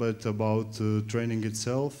little bit about training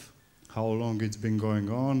itself, how long it's been going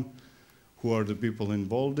on, who are the people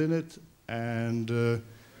involved in it, and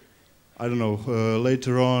I don't know,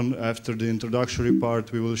 later on, after the introductory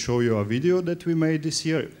part, we will show you a video that we made this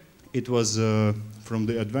year. It was from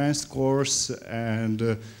the advanced course, and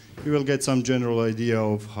you will get some general idea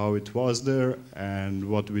of how it was there and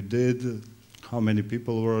what we did, how many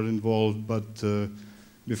people were involved. But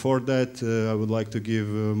before that, I would like to give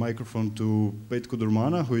a microphone to Petko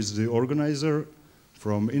Durmana, who is the organizer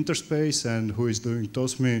from Interspace and who is doing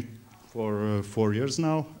TOSMI for 4 years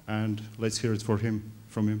now. And let's hear it from him.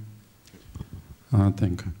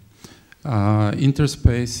 Thank you.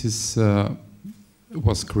 Interspace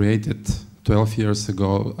was created 12 years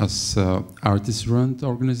ago as an artist-run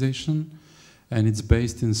organization, and it's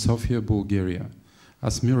based in Sofia, Bulgaria.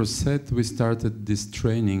 As Miro said, we started this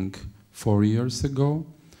training 4 years ago.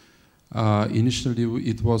 Initially,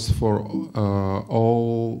 it was for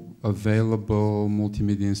all available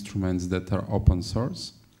multimedia instruments that are open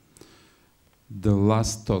source. The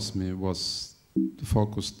last TOSMI was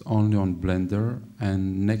focused only on Blender,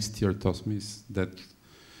 and next year TOSMI that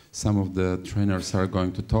some of the trainers are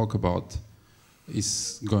going to talk about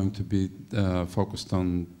is going to be focused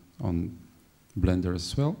on Blender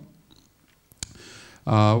as well.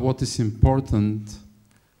 What is important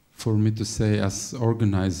for me to say as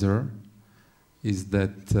organizer is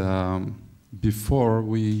that before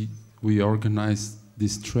we organized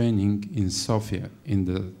this training in Sofia, in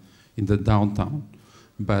the downtown.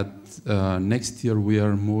 But next year we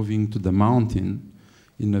are moving to the mountain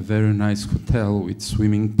in a very nice hotel with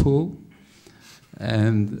swimming pool,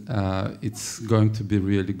 and it's going to be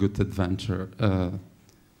really good adventure.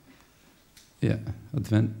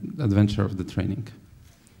 Adventure of the training.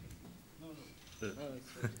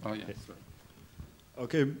 Oh yeah.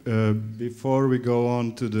 Okay. Before we go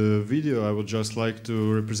on to the video, I would just like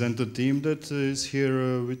to represent the team that is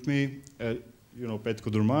here with me. You know, Petko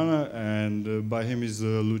Durmana, and by him is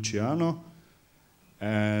Luciano,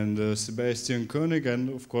 and Sebastian Koenig, and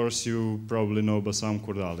of course you probably know Bassam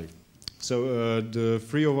Kurdali. So the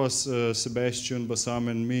 3 of us, Sebastian, Bassam,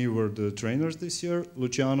 and me, were the trainers this year.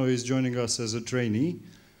 Luciano is joining us as a trainee,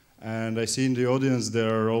 and I see in the audience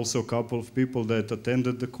there are also a couple of people that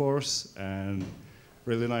attended the course, and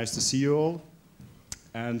really nice to see you all.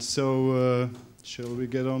 And so, shall we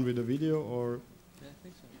get on with the video, or? Yeah, I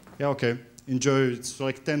think so. Yeah, okay. Enjoy. It's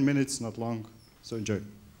like 10 minutes, not long, so enjoy.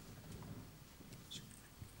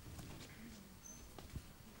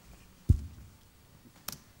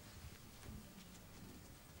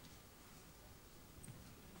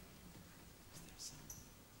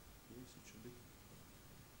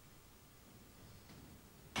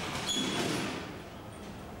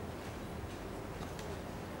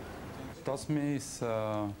 TOSMI is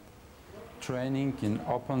training in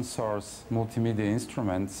open source multimedia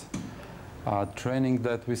instruments. Training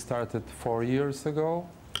that we started 4 years ago,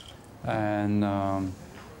 and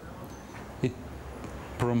it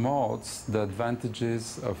promotes the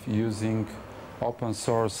advantages of using open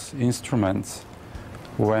source instruments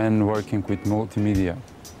when working with multimedia.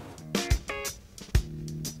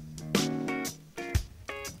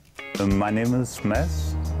 My name is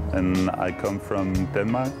Mads, and I come from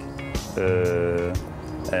Denmark,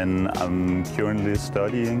 and I'm currently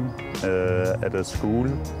studying at a school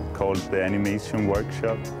called the Animation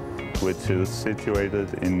Workshop, which is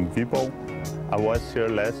situated in Viborg. I was here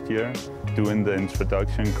last year doing the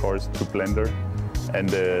introduction course to Blender, and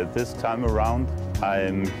this time around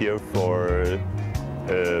I'm here for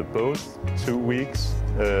both 2 weeks,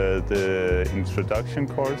 the introduction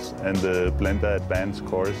course and the Blender Advanced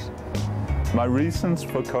course. My reasons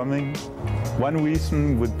for coming, one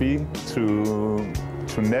reason would be to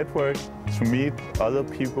to network, to meet other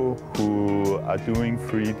people who are doing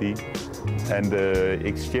 3D and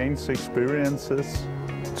exchange experiences,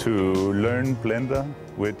 to learn Blender,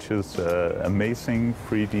 which is amazing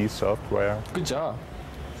 3D software. Good job.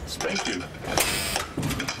 Thank you.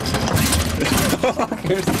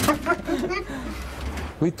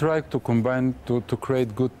 We try to combine to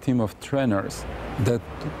create good team of trainers that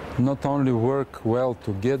not only work well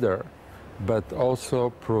together, but also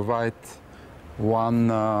provide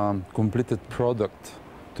one completed product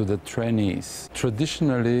to the trainees.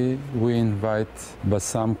 Traditionally, we invite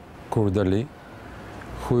Bassam Kurdali,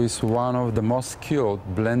 who is one of the most skilled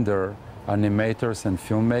Blender animators and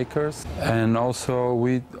filmmakers. And also,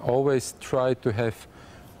 we always try to have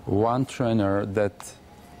one trainer that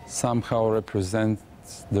somehow represents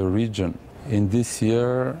the region. In this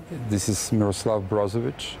year, this is Miroslav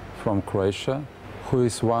Brozovic from Croatia, who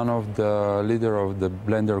is one of the leader of the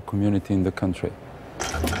Blender community in the country.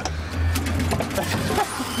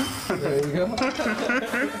 There you go.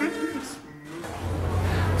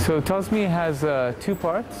 So TOSMI has two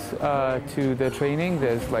parts to the training.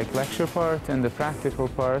 There's like lecture part and the practical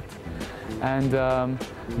part, and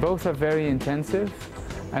both are very intensive.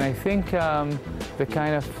 And I think the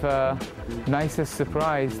kind of nicest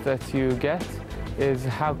surprise that you get is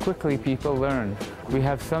how quickly people learn. We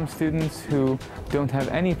have some students who don't have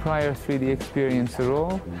any prior 3D experience at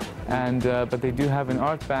all, and but they do have an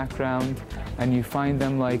art background, and you find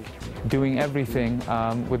them like doing everything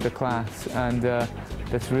with the class, and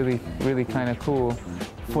that's really kind of cool.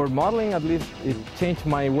 For modeling, at least, it changed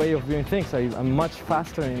my way of viewing things. I'm much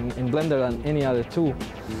faster in Blender than any other tool.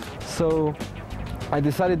 So I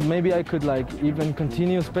decided maybe I could like even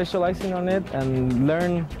continue specializing on it and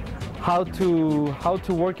learn how to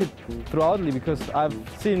work it throughoutly, because I've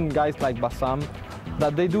seen guys like Bassam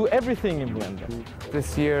that they do everything in Blender.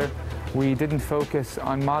 This year we didn't focus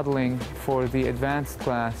on modeling for the advanced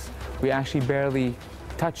class. We actually barely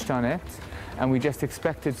touched on it, and we just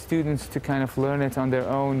expected students to kind of learn it on their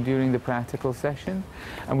own during the practical session.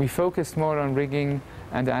 And we focused more on rigging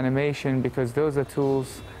and animation because those are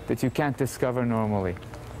tools that you can't discover normally.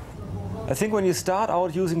 I think when you start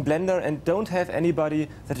out using Blender and don't have anybody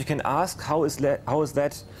that you can ask, how is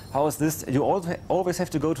this, you always have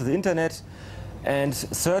to go to the internet and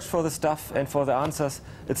search for the stuff and for the answers.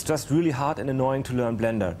 It's just really hard and annoying to learn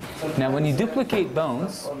Blender. Now when you duplicate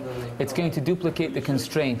bones, it's going to duplicate the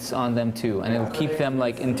constraints on them too, and it'll keep them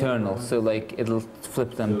like internal, so like it'll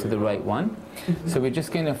flip them to the right one. So we're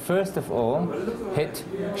just going to first of all hit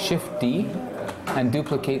Shift D and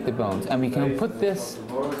duplicate the bones, and we can put this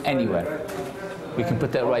anywhere. We can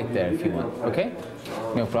put that right there if you want, okay?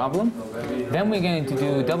 No problem. Then we're going to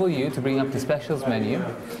do W to bring up the specials menu,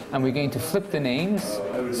 and we're going to flip the names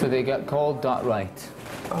so they got called .right.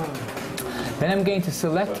 Then I'm going to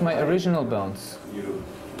select my original bones.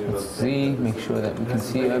 Let's see, make sure that we can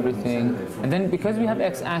see everything. And then because we have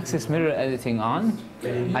X-axis mirror editing on,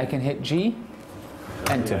 I can hit G,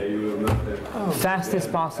 enter.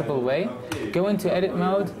 Fastest possible way. Go into edit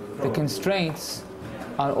mode. The constraints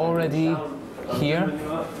are already here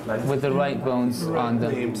with the right bones on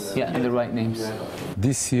them. Yeah, and the right names.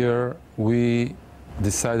 This year we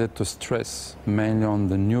decided to stress mainly on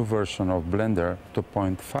the new version of Blender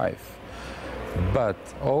 2.5, but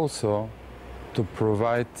also to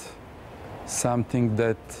provide something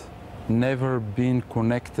that never been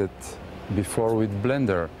connected before with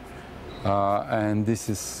Blender, and this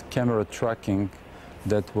is camera tracking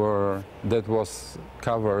that was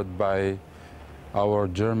covered by our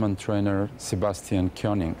German trainer Sebastian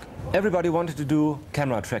Koenig. Everybody wanted to do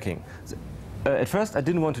camera tracking. At first I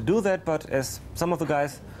didn't want to do that, but as some of the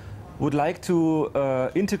guys would like to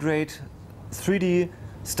integrate 3D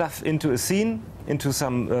stuff into a scene, into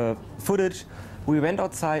some footage, we went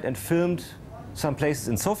outside and filmed some places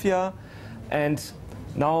in Sofia, and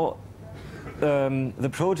now the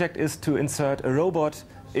project is to insert a robot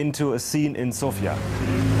into a scene in Sofia.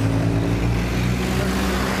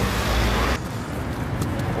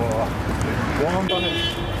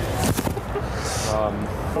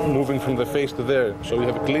 Moving from the face to there, so we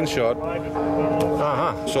have a clean shot.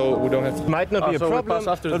 So we don't have to. Might not be a so problem. we pass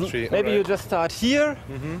after the tree. Maybe you just start here,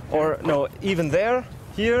 or no, even there,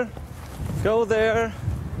 here, go there,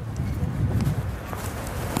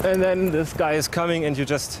 and then this guy is coming, and you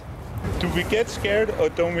just. Do we get scared or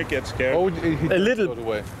don't we get scared? Oh, a little.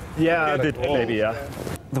 Yeah, a bit, maybe, yeah.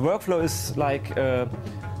 The workflow is like,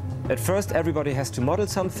 at first everybody has to model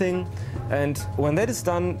something, and when that is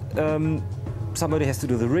done, somebody has to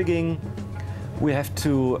do the rigging. We have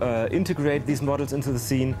to integrate these models into the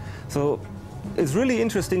scene. So it's really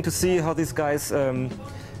interesting to see how these guys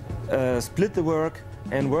split the work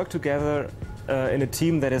and work together in a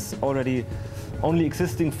team that is already only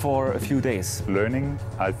existing for a few days. Learning,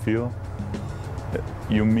 I feel.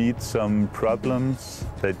 You meet some problems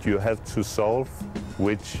that you have to solve,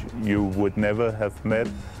 which you would never have met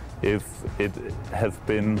if it have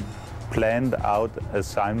been planned out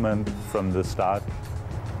assignment from the start.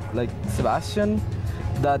 Like Sebastian,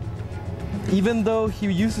 that even though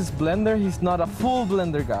he uses Blender, he's not a full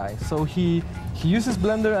Blender guy. So he uses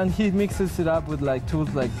Blender and he mixes it up with like tools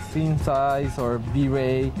like Scene Size or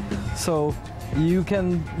V-Ray. So you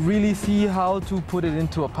can really see how to put it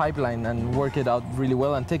into a pipeline and work it out really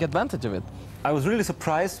well and take advantage of it. I was really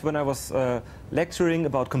surprised when I was lecturing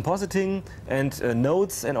about compositing and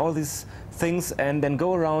nodes and all these things, and then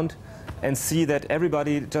go around and see that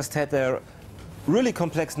everybody just had their really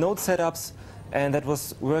complex node setups, and that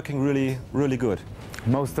was working really, really good.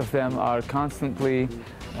 Most of them are constantly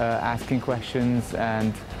asking questions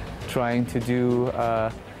and trying to do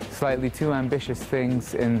slightly too ambitious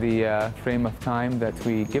things in the frame of time that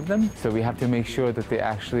we give them. So we have to make sure that they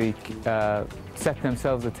actually set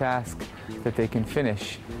themselves a task that they can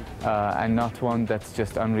finish and not one that's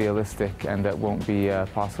just unrealistic and that won't be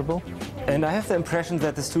possible. And I have the impression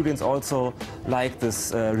that the students also like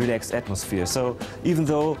this relaxed atmosphere. So even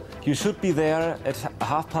though you should be there at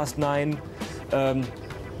 9:30,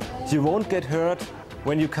 you won't get hurt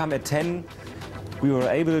when you come at 10. We were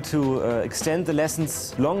able to extend the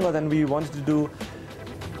lessons longer than we wanted to do.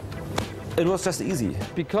 It was just easy.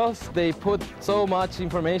 Because they put so much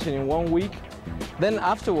information in 1 week, then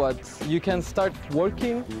afterwards you can start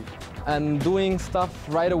working and doing stuff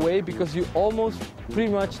right away because you almost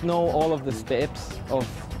pretty much know all of the steps of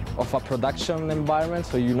a production environment.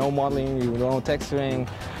 So you know modeling, you know texturing,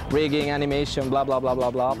 rigging, animation, blah, blah, blah,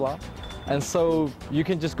 blah, blah, blah. And so you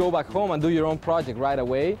can just go back home and do your own project right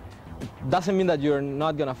away. Doesn't mean that you're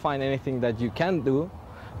not gonna find anything that you can do,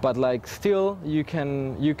 but like still you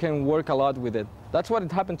can work a lot with it. That's what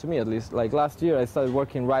it happened to me, at least. Like last year I started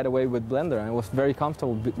working right away with Blender and I was very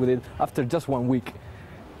comfortable with it after just 1 week.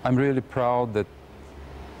 I'm really proud that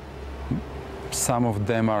some of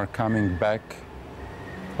them are coming back,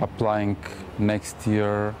 applying next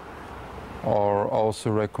year, or also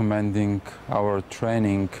recommending our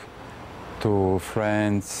training to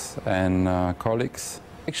friends and colleagues.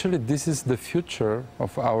 Actually, this is the future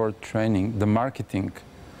of our training, the marketing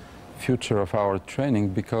future of our training,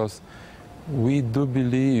 because we do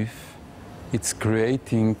believe it's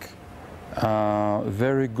creating a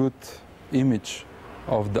very good image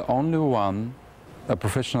of the only one, a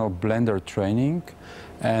professional Blender training,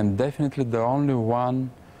 and definitely the only one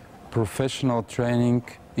professional training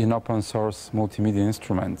in open source multimedia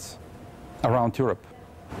instruments around Europe.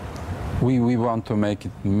 We want to make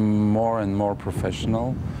it more and more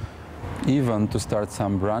professional, even to start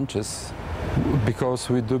some branches, because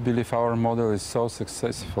we do believe our model is so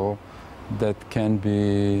successful that can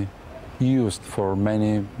be used for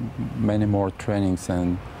many more trainings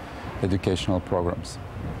and educational programs.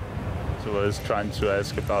 So I was trying to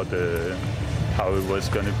ask about how it was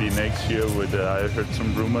going to be next year. I heard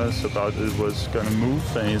some rumors about it was going to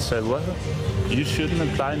move, and he said, well, you shouldn't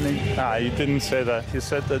apply next. He didn't say that. He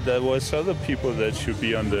said that there was other people that should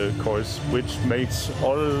be on the course, which makes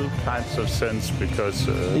all kinds of sense because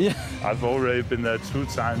I've already been there 2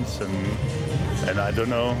 times, and I don't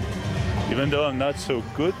know. Even though I'm not so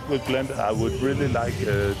good with Blender, I would really like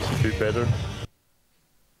to be better.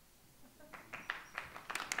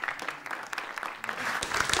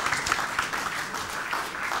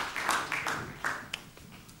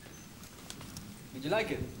 Did you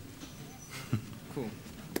like it? Cool.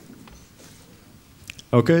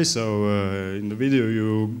 Okay, so in the video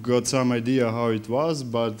you got some idea how it was,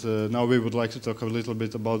 but now we would like to talk a little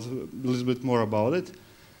bit more about it.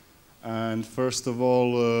 And first of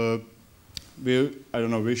all,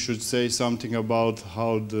 we should say something about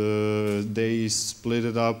how the day is split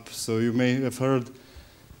it up. So you may have heard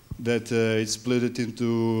that it's split it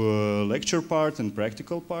into lecture part and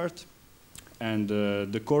practical part. And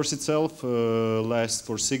the course itself lasts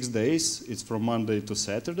for 6 days. It's from Monday to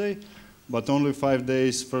Saturday, but only 5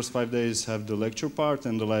 days, first 5 days have the lecture part,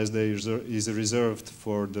 and the last day is reserved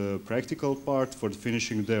for the practical part, for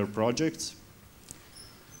finishing their projects.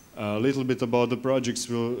 A little bit about the projects.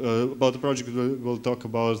 We'll talk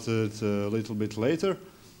about it a little bit later.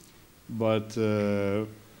 But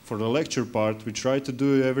for the lecture part, we try to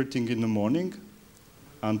do everything in the morning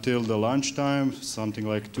until the lunchtime, something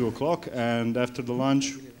like 2 o'clock, and after the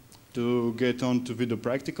lunch to get on to the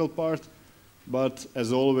practical part. But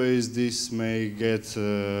as always, this may get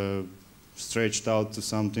stretched out to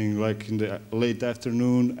something like in the late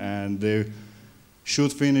afternoon, and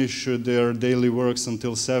should finish their daily works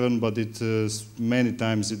until 7, but many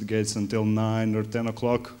times it gets until 9 or 10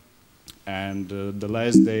 o'clock. And the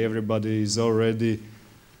last day everybody is already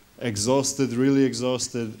exhausted, really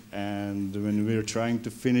exhausted, and when we're trying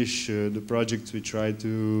to finish the project, we try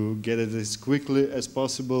to get it as quickly as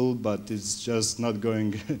possible, but it's just not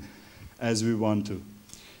going as we want to.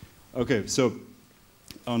 Okay, so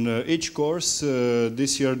on each course,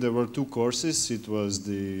 this year there were 2 courses. It was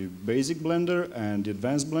the basic Blender and the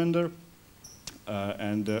advanced Blender.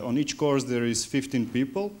 And on each course there is 15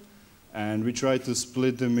 people. And we try to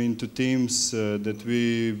split them into teams that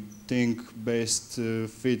we think best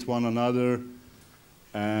fit one another,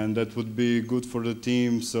 and that would be good for the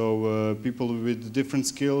team. So people with different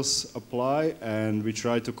skills apply, and we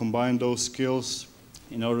try to combine those skills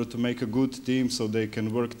in order to make a good team so they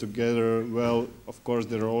can work together well. Of course,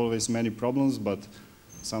 there are always many problems, but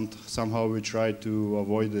somehow we try to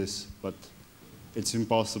avoid this, but it's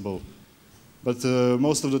impossible. But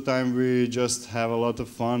most of the time we just have a lot of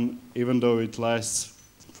fun, even though it lasts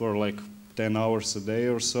for like 10 hours a day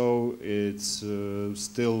or so. It's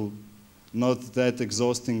still not that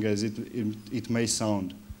exhausting as it may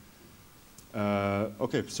sound.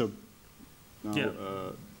 Okay, so now, yeah.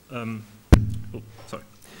 Oh, sorry.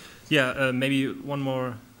 Yeah, maybe one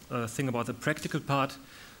more thing about the practical part.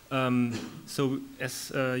 So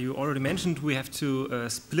as you already mentioned, we have to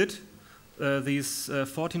split these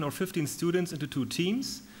 14 or 15 students into 2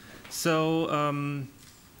 teams, so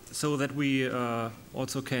so that we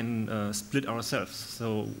also can split ourselves.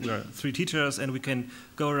 So we are 3 teachers, and we can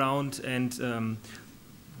go around, and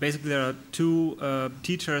basically there are 2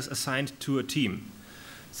 teachers assigned to a team.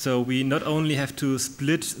 So we not only have to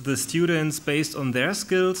split the students based on their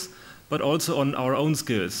skills, but also on our own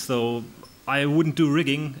skills. So I wouldn't do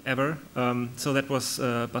rigging ever. So that was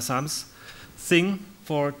Bassam's thing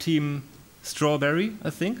for Team Strawberry, I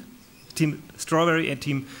think. Team Strawberry and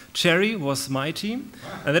Team Cherry was my team,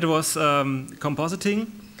 and that was compositing.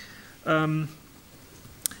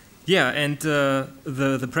 Yeah, and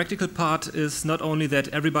the practical part is not only that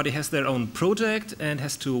everybody has their own project and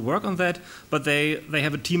has to work on that, but they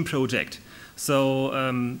have a team project. So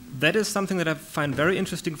that is something that I find very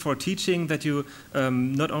interesting for teaching, that you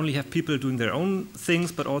not only have people doing their own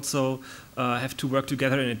things, but also have to work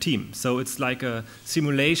together in a team. So it's like a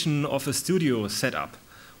simulation of a studio setup,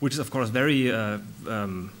 which is of course very,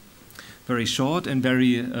 very short and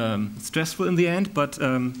very stressful in the end. But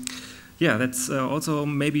yeah, that's also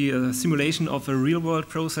maybe a simulation of a real-world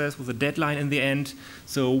process with a deadline in the end.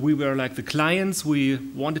 So we were like the clients. We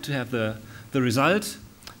wanted to have the result,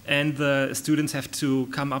 and the students have to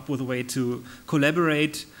come up with a way to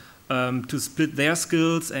collaborate, to split their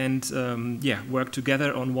skills, and yeah, work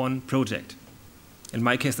together on one project. In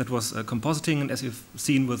my case, that was compositing, and as you've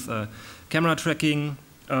seen with camera tracking.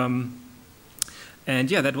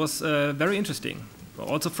 And yeah, that was very interesting.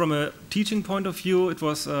 Also from a teaching point of view, it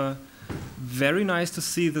was very nice to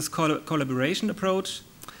see this collaboration approach.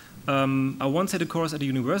 I once had a course at a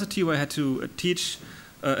university where I had to teach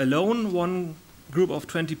alone one group of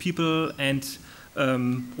 20 people, and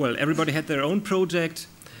well, everybody had their own project,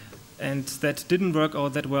 and that didn't work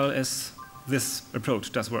out that well as this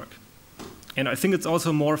approach does work. And I think it's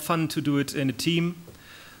also more fun to do it in a team,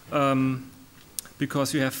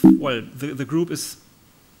 because you have, well, the group is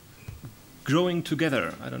growing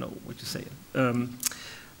together. I don't know what to say.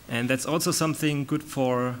 And that's also something good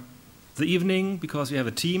for the evening, because you have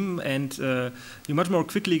a team, and you much more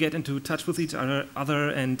quickly get into touch with each other,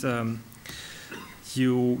 and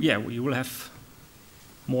you will have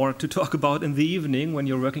more to talk about in the evening when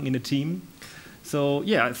you're working in a team. So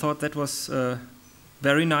yeah, I thought that was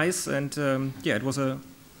very nice, and yeah, it was a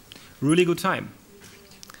really good time.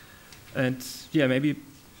 And yeah, maybe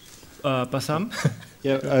Bassam?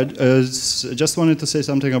 Yeah, I just wanted to say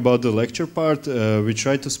something about the lecture part. We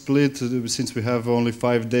try to split, since we have only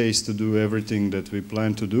 5 days to do everything that we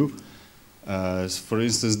plan to do. For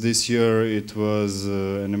instance, this year it was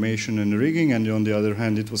animation and rigging, and on the other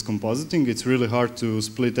hand it was compositing. It's really hard to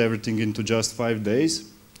split everything into just 5 days,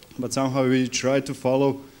 but somehow we try to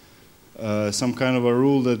follow some kind of a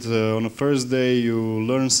rule that on the first day you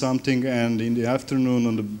learn something, and in the afternoon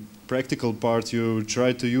on the practical part you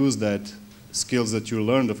try to use that skills that you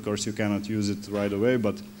learned. Of course you cannot use it right away,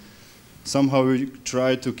 but somehow we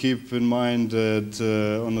try to keep in mind that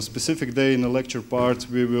on a specific day in the lecture part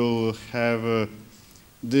we will have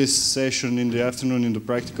this session in the afternoon in the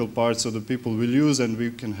practical part, so the people will use, and we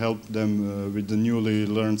can help them with the newly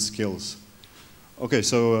learned skills. Okay,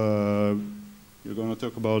 so you're going to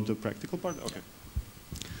talk about the practical part? Okay.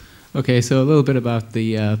 Okay, so a little bit about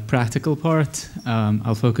the practical part.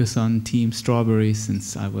 I'll focus on Team Strawberry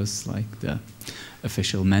since I was like the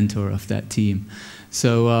official mentor of that team.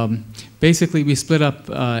 So basically we split up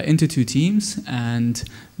into 2 teams, and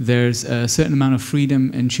there's a certain amount of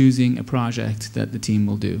freedom in choosing a project that the team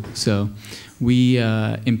will do. So we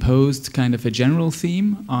imposed kind of a general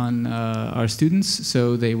theme on our students.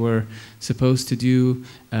 So they were supposed to do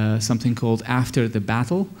something called After the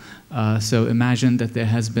Battle. So imagine that there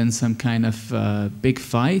has been some kind of big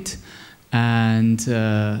fight, and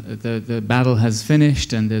the battle has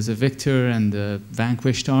finished, and there's a victor and a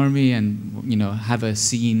vanquished army, and have a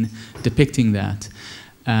scene depicting that.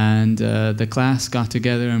 And the class got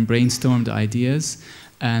together and brainstormed ideas,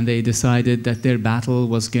 and they decided that their battle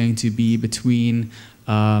was going to be between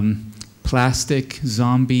plastic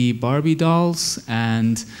zombie Barbie dolls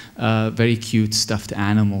and very cute stuffed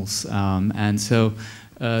animals. And so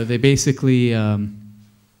they basically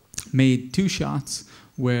made 2 shots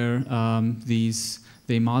where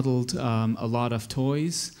they modeled a lot of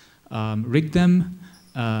toys, rigged them,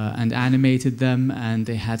 and animated them, and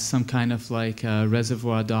they had some kind of like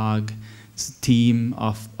Reservoir Dog team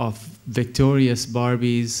of victorious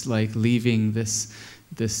Barbies, like leaving this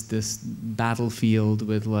battlefield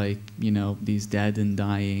with like these dead and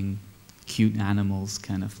dying cute animals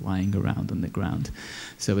kind of lying around on the ground.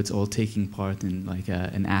 So it's all taking part in like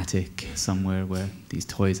an attic somewhere where these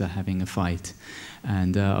toys are having a fight.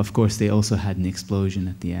 And of course they also had an explosion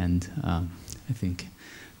at the end. I think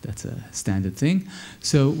that's a standard thing.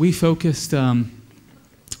 So we focused,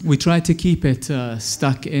 we tried to keep it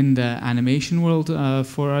stuck in the animation world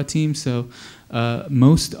for our team. So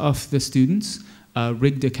most of the students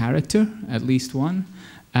rigged a character, at least one,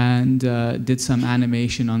 and did some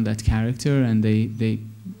animation on that character, and they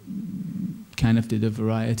kind of did a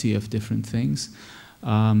variety of different things.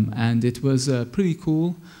 And it was pretty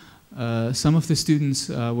cool. Some of the students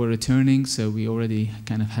were returning, so we already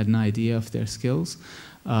kind of had an idea of their skills.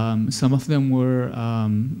 Some of them were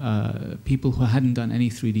people who hadn't done any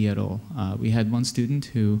 3D at all. We had one student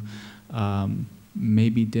who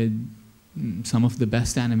maybe did some of the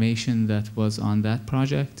best animation that was on that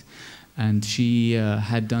project, and she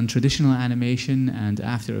had done traditional animation and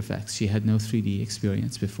After Effects. She had no 3D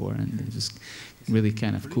experience before, and it was really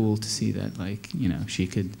kind of cool to see that, like, she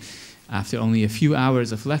could, after only a few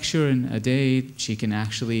hours of lecture in a day, she can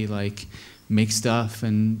actually like make stuff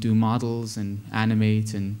and do models and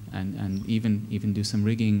animate and even do some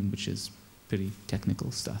rigging, which is pretty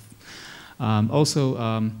technical stuff.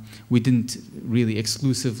 Also, we didn't really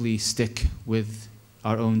exclusively stick with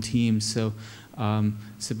our own teams, so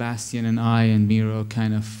Sebastian and I and Miro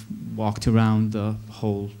kind of walked around the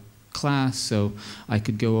whole class, so I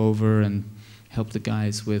could go over and help the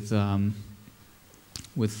guys with some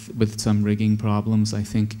rigging problems. I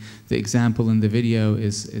think the example in the video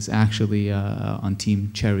is actually on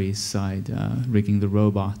Team Cherry's side, rigging the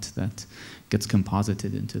robot that gets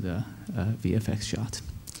composited into the VFX shot.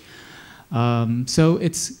 So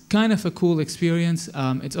it's kind of a cool experience.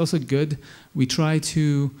 It's also good. We try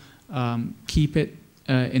to keep it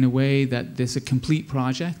in a way that there's a complete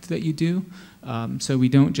project that you do. So we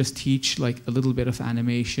don't just teach like a little bit of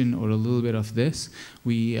animation or a little bit of this.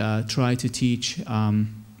 We try to teach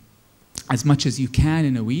as much as you can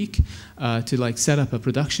in a week to like set up a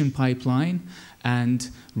production pipeline and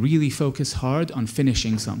really focus hard on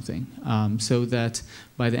finishing something, so that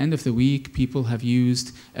by the end of the week, people have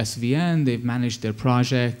used SVN, they've managed their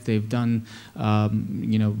project, they've done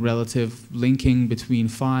relative linking between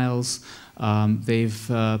files, they've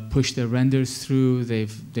pushed their renders through,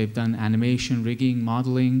 they've done animation, rigging,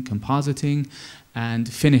 modeling, compositing,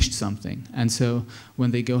 and finished something. And so when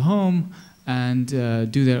they go home and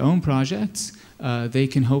do their own projects, they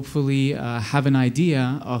can hopefully have an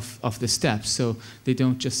idea of the steps. So they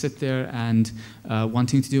don't just sit there and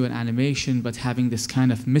wanting to do an animation, but having this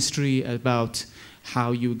kind of mystery about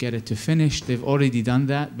how you get it to finish. They've already done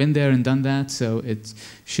that, been there and done that, so it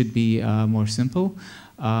should be more simple.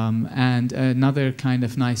 And another kind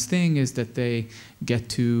of nice thing is that they get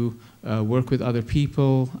to work with other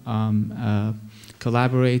people,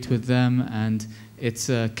 collaborate with them, and it's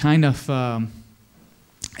kind of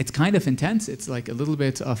intense. It's like a little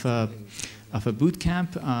bit of a boot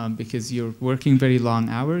camp because you're working very long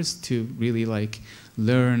hours to really like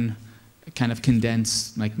learn, kind of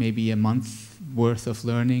condense like maybe a month worth of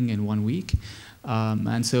learning in 1 week.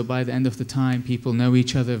 And so by the end of the time, people know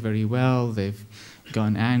each other very well. They've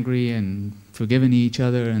gone angry and forgiven each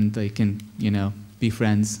other, and they can, be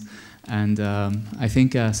friends. And I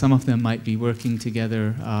think some of them might be working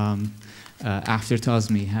together after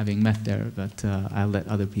TOSMI, having met there, but I'll let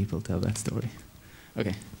other people tell that story.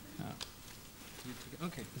 Okay.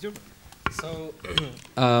 Okay, so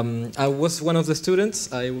I was one of the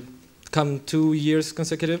students. I come 2 years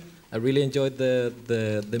consecutive. I really enjoyed the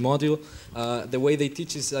module. The way they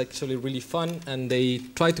teach is actually really fun, and they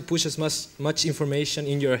try to push as much information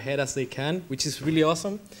in your head as they can, which is really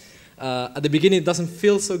awesome. At the beginning, it doesn't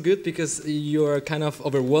feel so good because you're kind of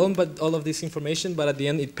overwhelmed by all of this information, but at the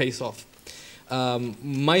end, it pays off.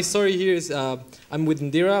 My story here is I'm with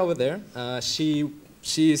Indira over there.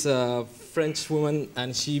 She is a French woman,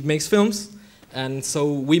 and she makes films. And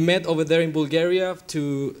so we met over there in Bulgaria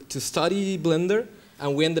to study Blender,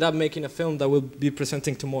 and we ended up making a film that we'll be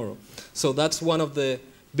presenting tomorrow. So that's one of the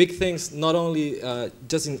big things, not only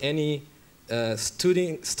just in any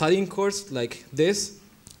studying course like this,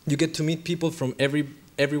 you get to meet people from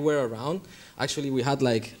everywhere around. Actually, we had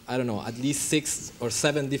like, I don't know, at least 6 or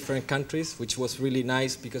 7 different countries, which was really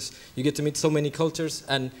nice because you get to meet so many cultures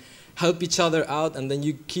and help each other out, and then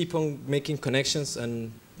you keep on making connections and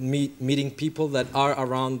meeting people that are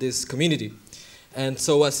around this community. And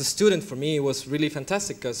so as a student, for me, it was really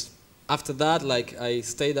fantastic because after that, like, I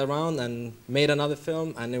stayed around and made another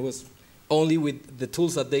film, and it was only with the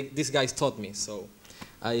tools that these guys taught me. So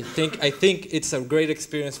I think it's a great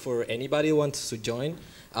experience for anybody who wants to join.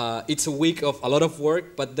 It's a week of a lot of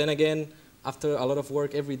work, but then again, after a lot of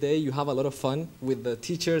work every day, you have a lot of fun with the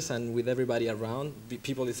teachers and with everybody around.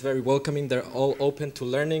 People is very welcoming. They're all open to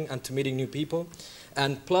learning and to meeting new people.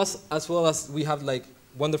 And plus, as well as we have like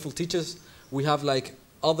wonderful teachers, we have like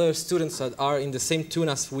other students that are in the same tune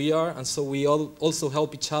as we are, and so we all also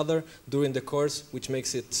help each other during the course, which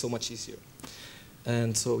makes it so much easier.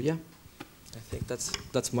 And so, yeah, I think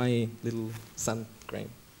that's my little sand grain.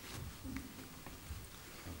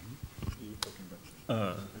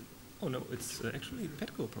 Oh no, it's actually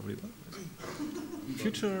Petco probably.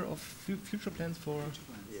 Future plans for.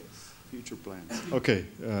 Yes, future plans. Okay,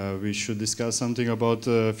 we should discuss something about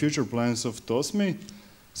future plans of TOSMI.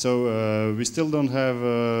 So we still don't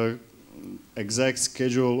have exact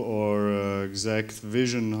schedule or exact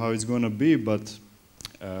vision how it's going to be, but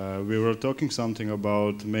we were talking something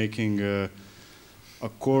about making a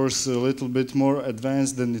course a little bit more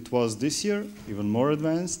advanced than it was this year, even more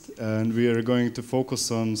advanced, and we are going to focus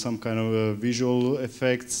on some kind of visual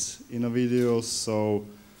effects in a video, so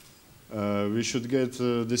we should get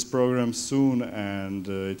this program soon, and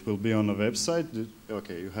it will be on a website.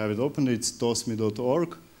 Okay, you have it open, it's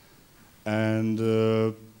tosmi.org, and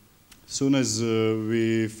soon as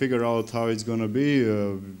we figure out how it's going to be,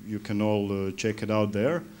 you can all check it out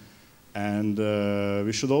there. And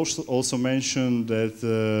we should also mention that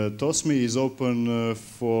TOSMI is open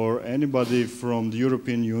for anybody from the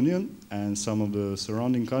European Union and some of the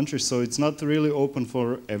surrounding countries, so it's not really open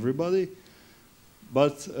for everybody.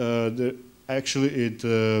 But actually,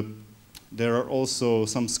 there are also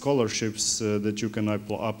some scholarships that you can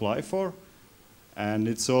apply for, and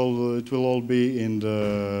it will all be in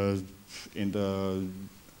the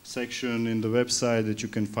section in the website that you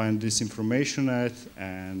can find this information at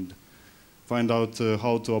and find out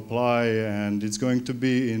how to apply. And it's going to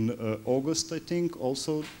be in August, I think,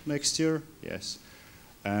 also next year. Yes,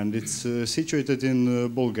 and it's situated in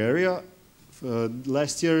Bulgaria.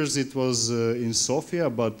 Last year it was in Sofia,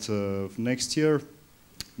 but next year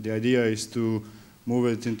the idea is to move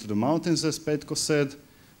it into the mountains, as Petko said.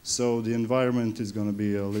 So the environment is going to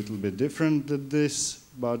be a little bit different than this,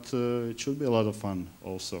 but it should be a lot of fun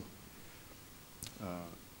also.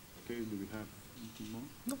 Okay, do we have anything more?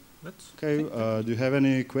 No, that's okay. Do you have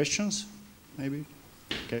any questions? Maybe.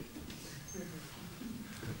 Okay.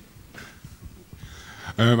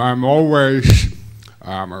 I'm always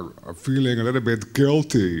feeling a little bit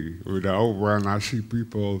guilty, when I see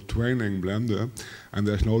people training Blender and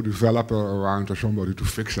there's no developer around or somebody to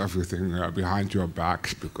fix everything behind your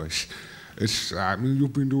backs, because it's, I mean,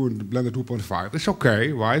 you've been doing Blender 2.5, it's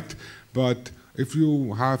okay, right? But if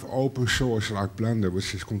you have open source like Blender,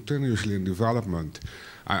 which is continuously in development,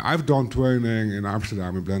 I've done training in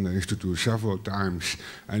Amsterdam in Blender Institute several times,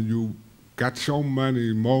 and you get so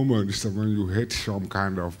many moments that when you hit some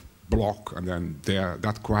kind of block and then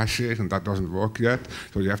that crashes and that doesn't work yet,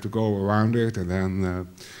 so you have to go around it, and then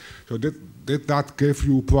so did that give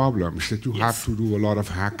you problems? Did you have to do a lot of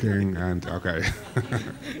hacking? And okay.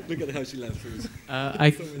 Look at how she laughs.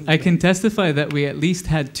 I can testify that we at least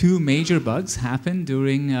had 2 major bugs happen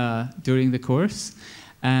during the course,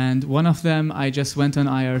 and one of them I just went on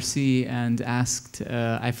IRC and asked.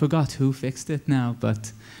 I forgot who fixed it now,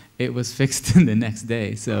 but it was fixed the next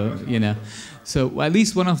day. So you know, so at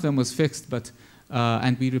least one of them was fixed. But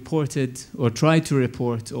And we reported, or tried to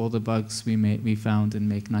report, all the bugs we found and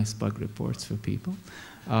make nice bug reports for people.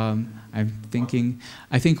 I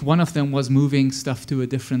think one of them was moving stuff to a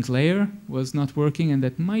different layer was not working, and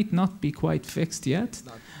that might not be quite fixed yet.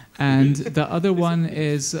 And the other one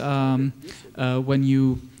is when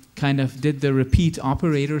you kind of did the repeat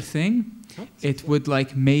operator thing, it would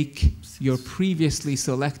like make your previously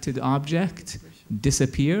selected object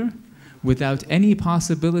disappear without any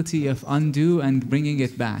possibility of undo and bringing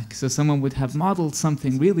it back. So someone would have modeled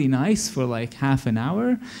something really nice for like half an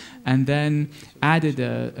hour and then added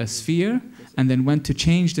a sphere and then went to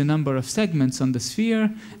change the number of segments on the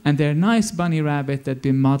sphere, and their nice bunny rabbit that'd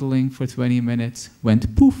been modeling for 20 minutes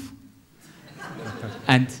went poof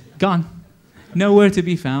and gone. Nowhere to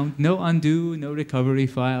be found, no undo, no recovery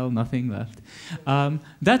file, nothing left.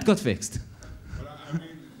 That got fixed.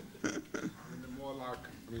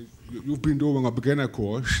 You've been doing a beginner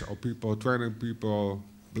course of people, training people,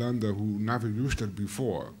 Blender, who never used it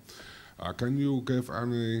before. Can you give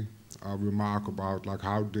any remark about like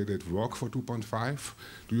how did it work for 2.5?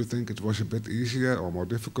 Do you think it was a bit easier or more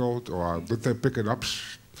difficult, or did they pick it up?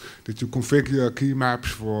 Did you configure key maps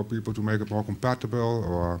for people to make it more compatible,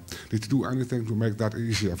 or did you do anything to make that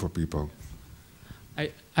easier for people?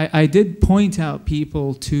 I did point out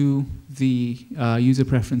people to the user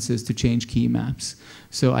preferences to change key maps.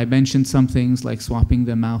 So I mentioned some things like swapping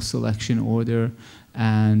the mouse selection order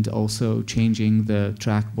and also changing the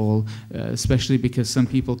trackball, especially because some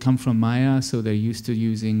people come from Maya, so they're used to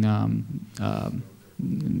using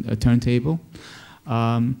a turntable.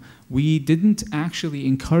 We didn't actually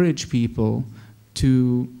encourage people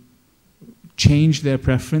to change their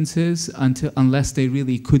preferences unless they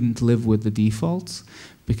really couldn't live with the defaults,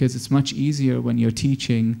 because it's much easier when you're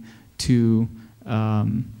teaching to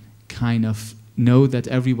kind of know that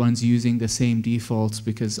everyone's using the same defaults,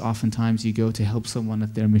 because oftentimes you go to help someone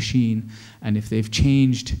at their machine, and if they've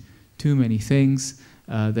changed too many things,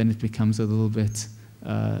 then it becomes a little bit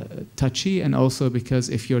touchy. And also because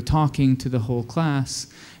if you're talking to the whole class,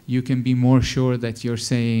 you can be more sure that you're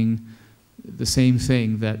saying the same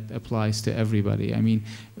thing that applies to everybody. I mean,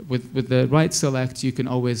 with the right select, you can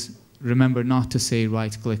always remember not to say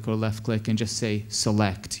right click or left click and just say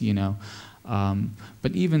select, you know.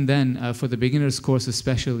 But even then, for the beginners course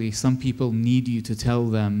especially, some people need you to tell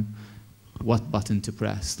them what button to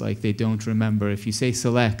press. Like they don't remember. If you say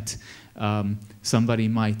select, somebody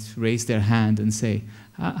might raise their hand and say,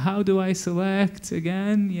 how do I select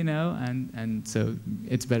again, you know? And so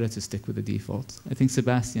it's better to stick with the defaults. I think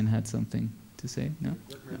Sebastian had something to say, no?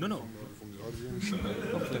 No.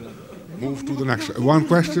 Move to the next. One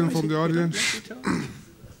question from the audience.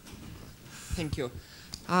 Thank you.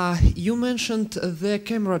 You mentioned the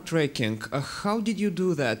camera tracking. How did you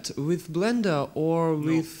do that? With Blender or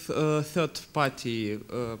with third-party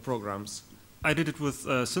programs? I did it with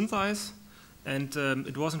Synthesize, and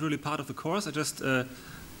it wasn't really part of the course. I just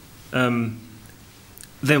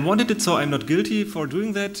they wanted it, so I'm not guilty for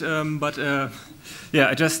doing that. But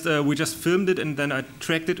yeah, we just filmed it, and then I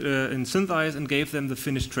tracked it in Synthesize and gave them the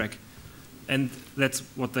finished track, and that's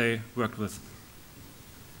what they worked with.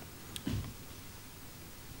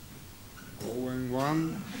 Going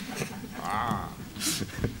one.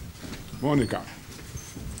 Monica.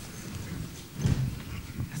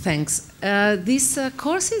 Thanks. These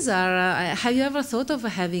courses are, have you ever thought of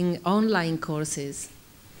having online courses?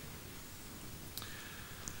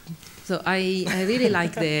 So I really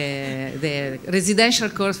like the residential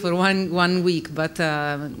course for one week, but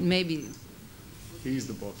maybe. He's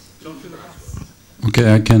the boss.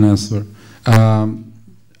 Okay, I can answer.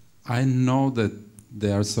 I know that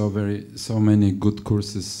there are so many good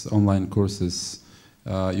courses, online courses.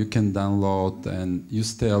 You can download and you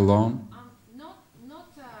stay alone. Not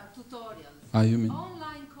tutorials. You mean?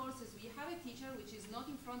 Online courses. We have a teacher which is not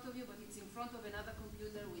in front of you, but it's in front of another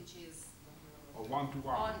computer, which is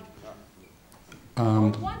one-to-one.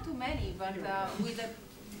 Not one-to-many, but with a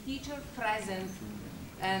teacher present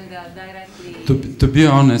and directly. To be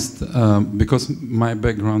honest, because my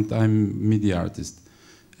background, I'm media artist.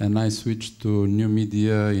 And I switched to new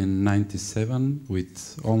media in '97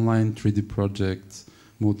 with online 3D projects,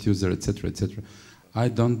 multi-user, etc., etc.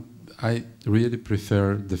 I really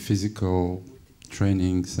prefer the physical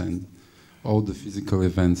trainings and all the physical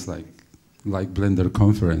events like Blender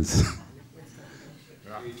conference.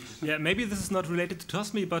 Yeah, maybe this is not related to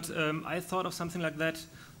TOSMI, but I thought of something like that,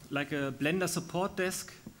 like a Blender support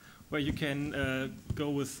desk, where you can go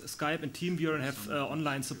with Skype and TeamViewer and have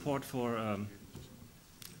online support for.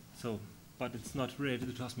 But it's not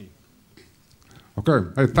related to TOSMI. Okay,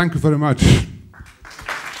 hey, thank you very much.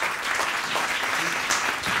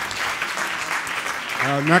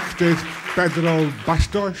 Next is Pedro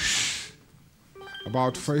Bastos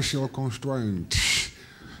about facial constraints.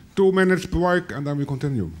 2 minutes break and then we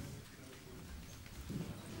continue.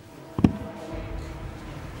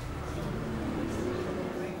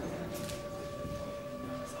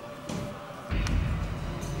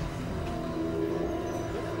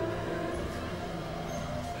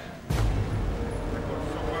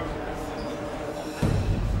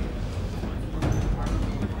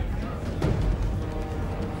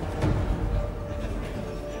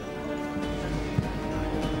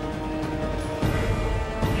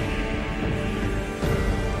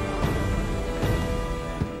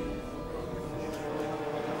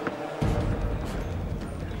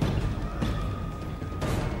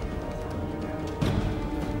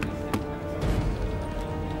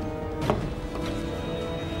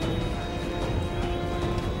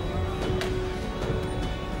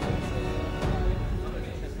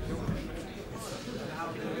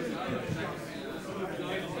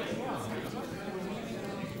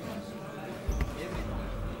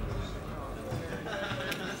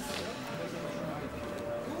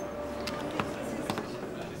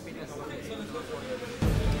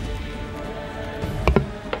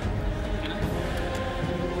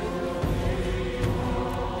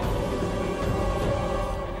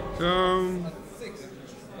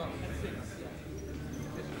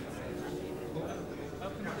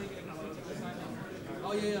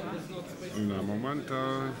 Un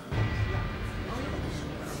momento.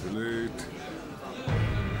 Delete.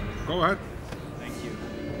 Go ahead. Thank you.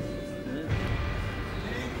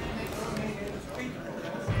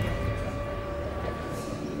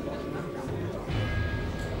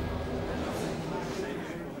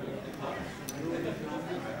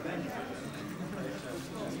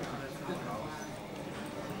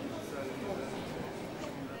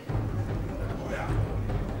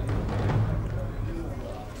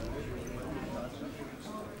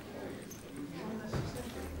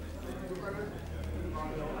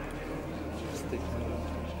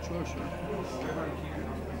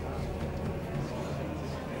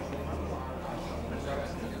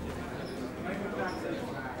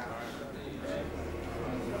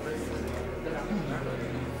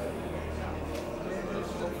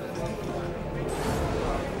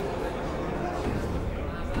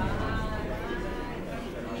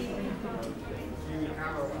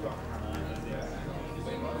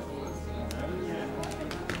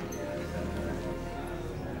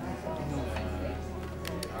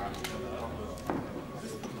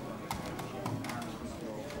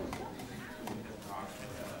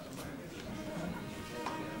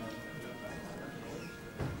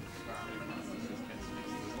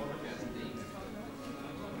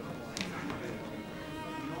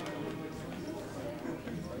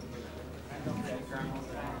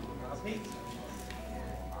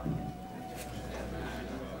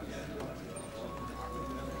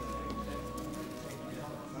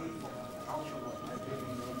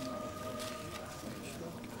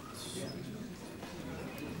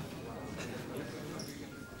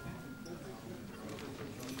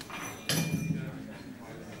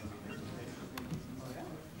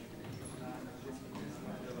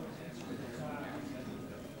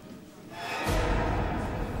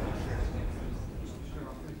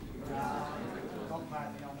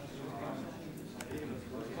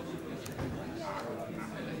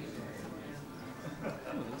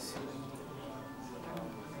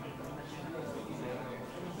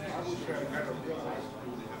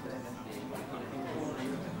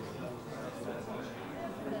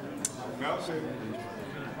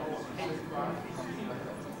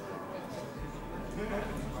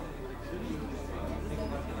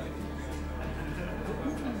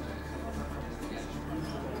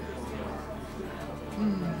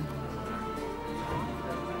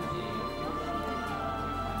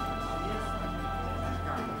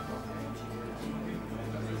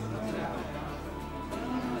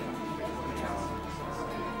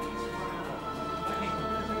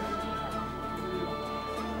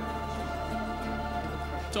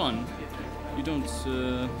 Don, you don't,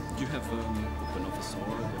 you have open office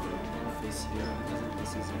or office here.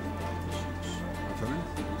 This is Sorry?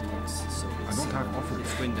 So I don't have office.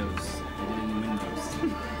 It's Windows. In Windows.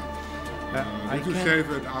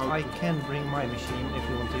 I can bring my machine if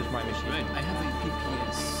you want to use my machine. Right, I have a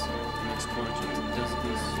PPS to export it. Does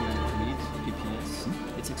this read PPS?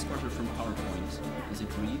 It's exported from PowerPoint. Does it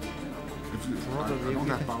read? I don't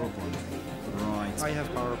have PowerPoint. Right. I have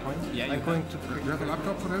PowerPoint. Yeah, I'm going to. You have a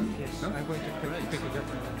laptop for them? Yes, yeah? I'm going to pick it up.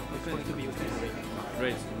 It's going to be okay.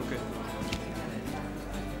 Great. Okay.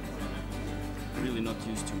 Really not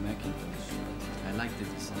used to Macintosh. I like the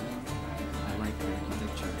design, I like the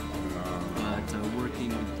architecture, but working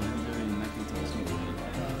with Blender and Macintosh,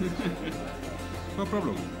 no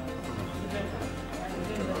problem.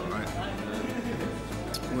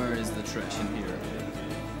 Where is the trash in here?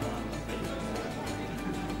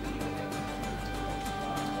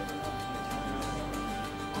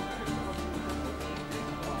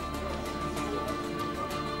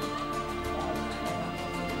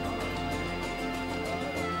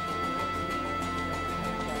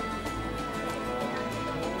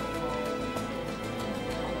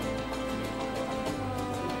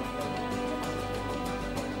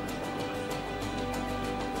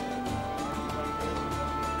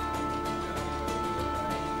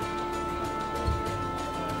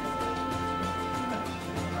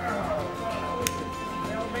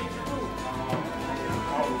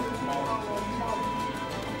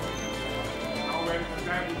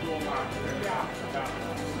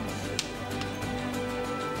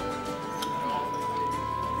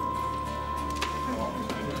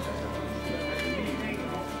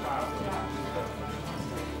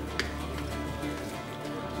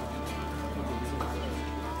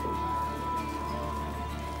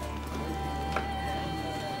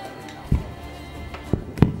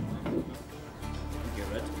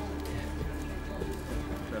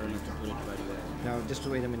 Just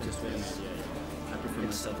wait a minute. Just wait a minute. I prefer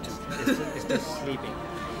myself too. It's just sleeping.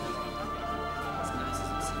 It's nice,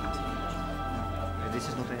 it's 17. This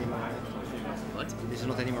is not anymore. What? This is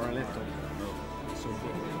not anymore a laptop. No. It's so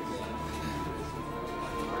cool.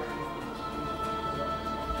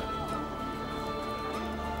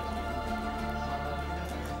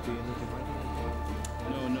 Do you need to write it?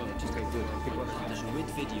 No, just okay, good. Because with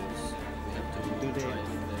videos, we have to Do they try if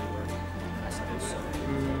they work. I suppose so.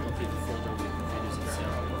 Copy the folder with the videos itself.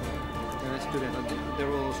 Yeah, let's do that. There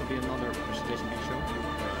will also be another presentation being shown.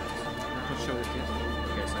 I've not shown it yet.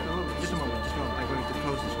 Okay, so just a moment. I'm going to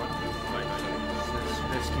close this one. Right.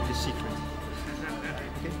 Let's keep this secret.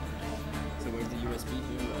 Okay. So where's the USB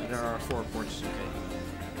here? Right? There are 4 ports. Okay.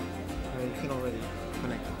 You can already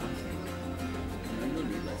connect.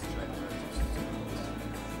 Let's try.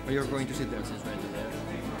 Or you're going to sit there? Right there.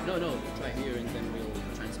 No, try here and then we'll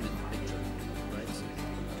transmit the picture. Right?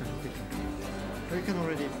 Or you can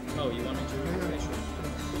already... Oh, you want me to? Okay, sure.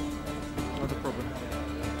 Not a problem.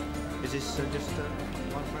 Is this just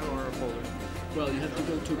one file or a folder? Well, you have to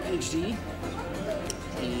go to HD,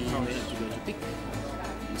 and you have to go to pic,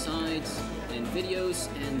 inside, and videos,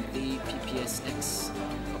 and the PPSX.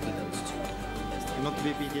 Copy those two. Yes, not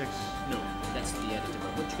the PPX? No, that's the editor.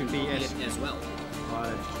 But you can PPS copy it as well. Oh,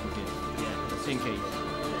 that's just okay. Yeah, that's in case.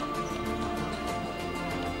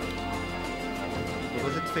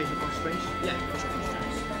 Was it facing constraints? Yeah, constraints.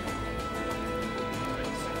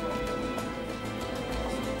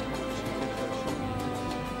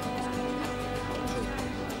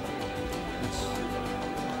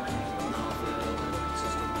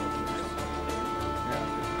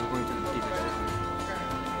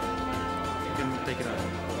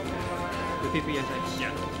 PPSX.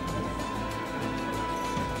 Yeah.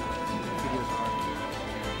 Videos are.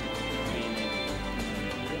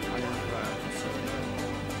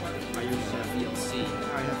 I use VLC.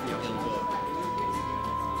 I have VLC.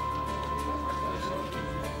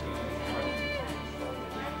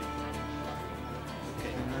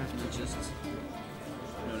 Okay. I have to just.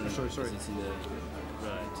 No. Sorry. It's in the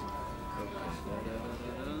right.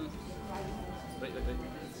 Wait.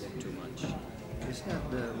 Too much. Is that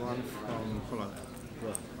the one from Colorado?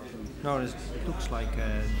 What? No, it looks like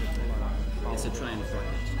the Colorado. It's a Triumph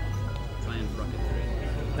rocket. Triumph Rocket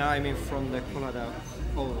 3. No, I mean from the Colorado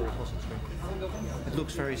over repository. It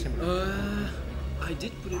looks very similar. I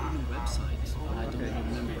did put it on the website. I don't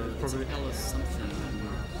remember. Probably tell us something.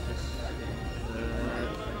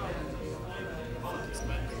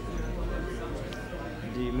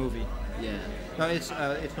 The movie. Yeah. No, it's not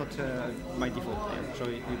my default player, so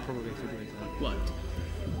you probably have to do it. What?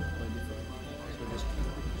 So this.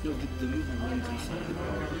 No, the movie runs inside the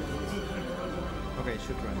power. Okay, it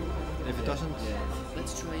should run. If it doesn't,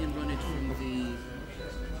 let's try and run it from the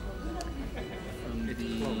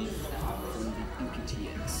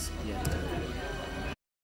MPTX. Yeah.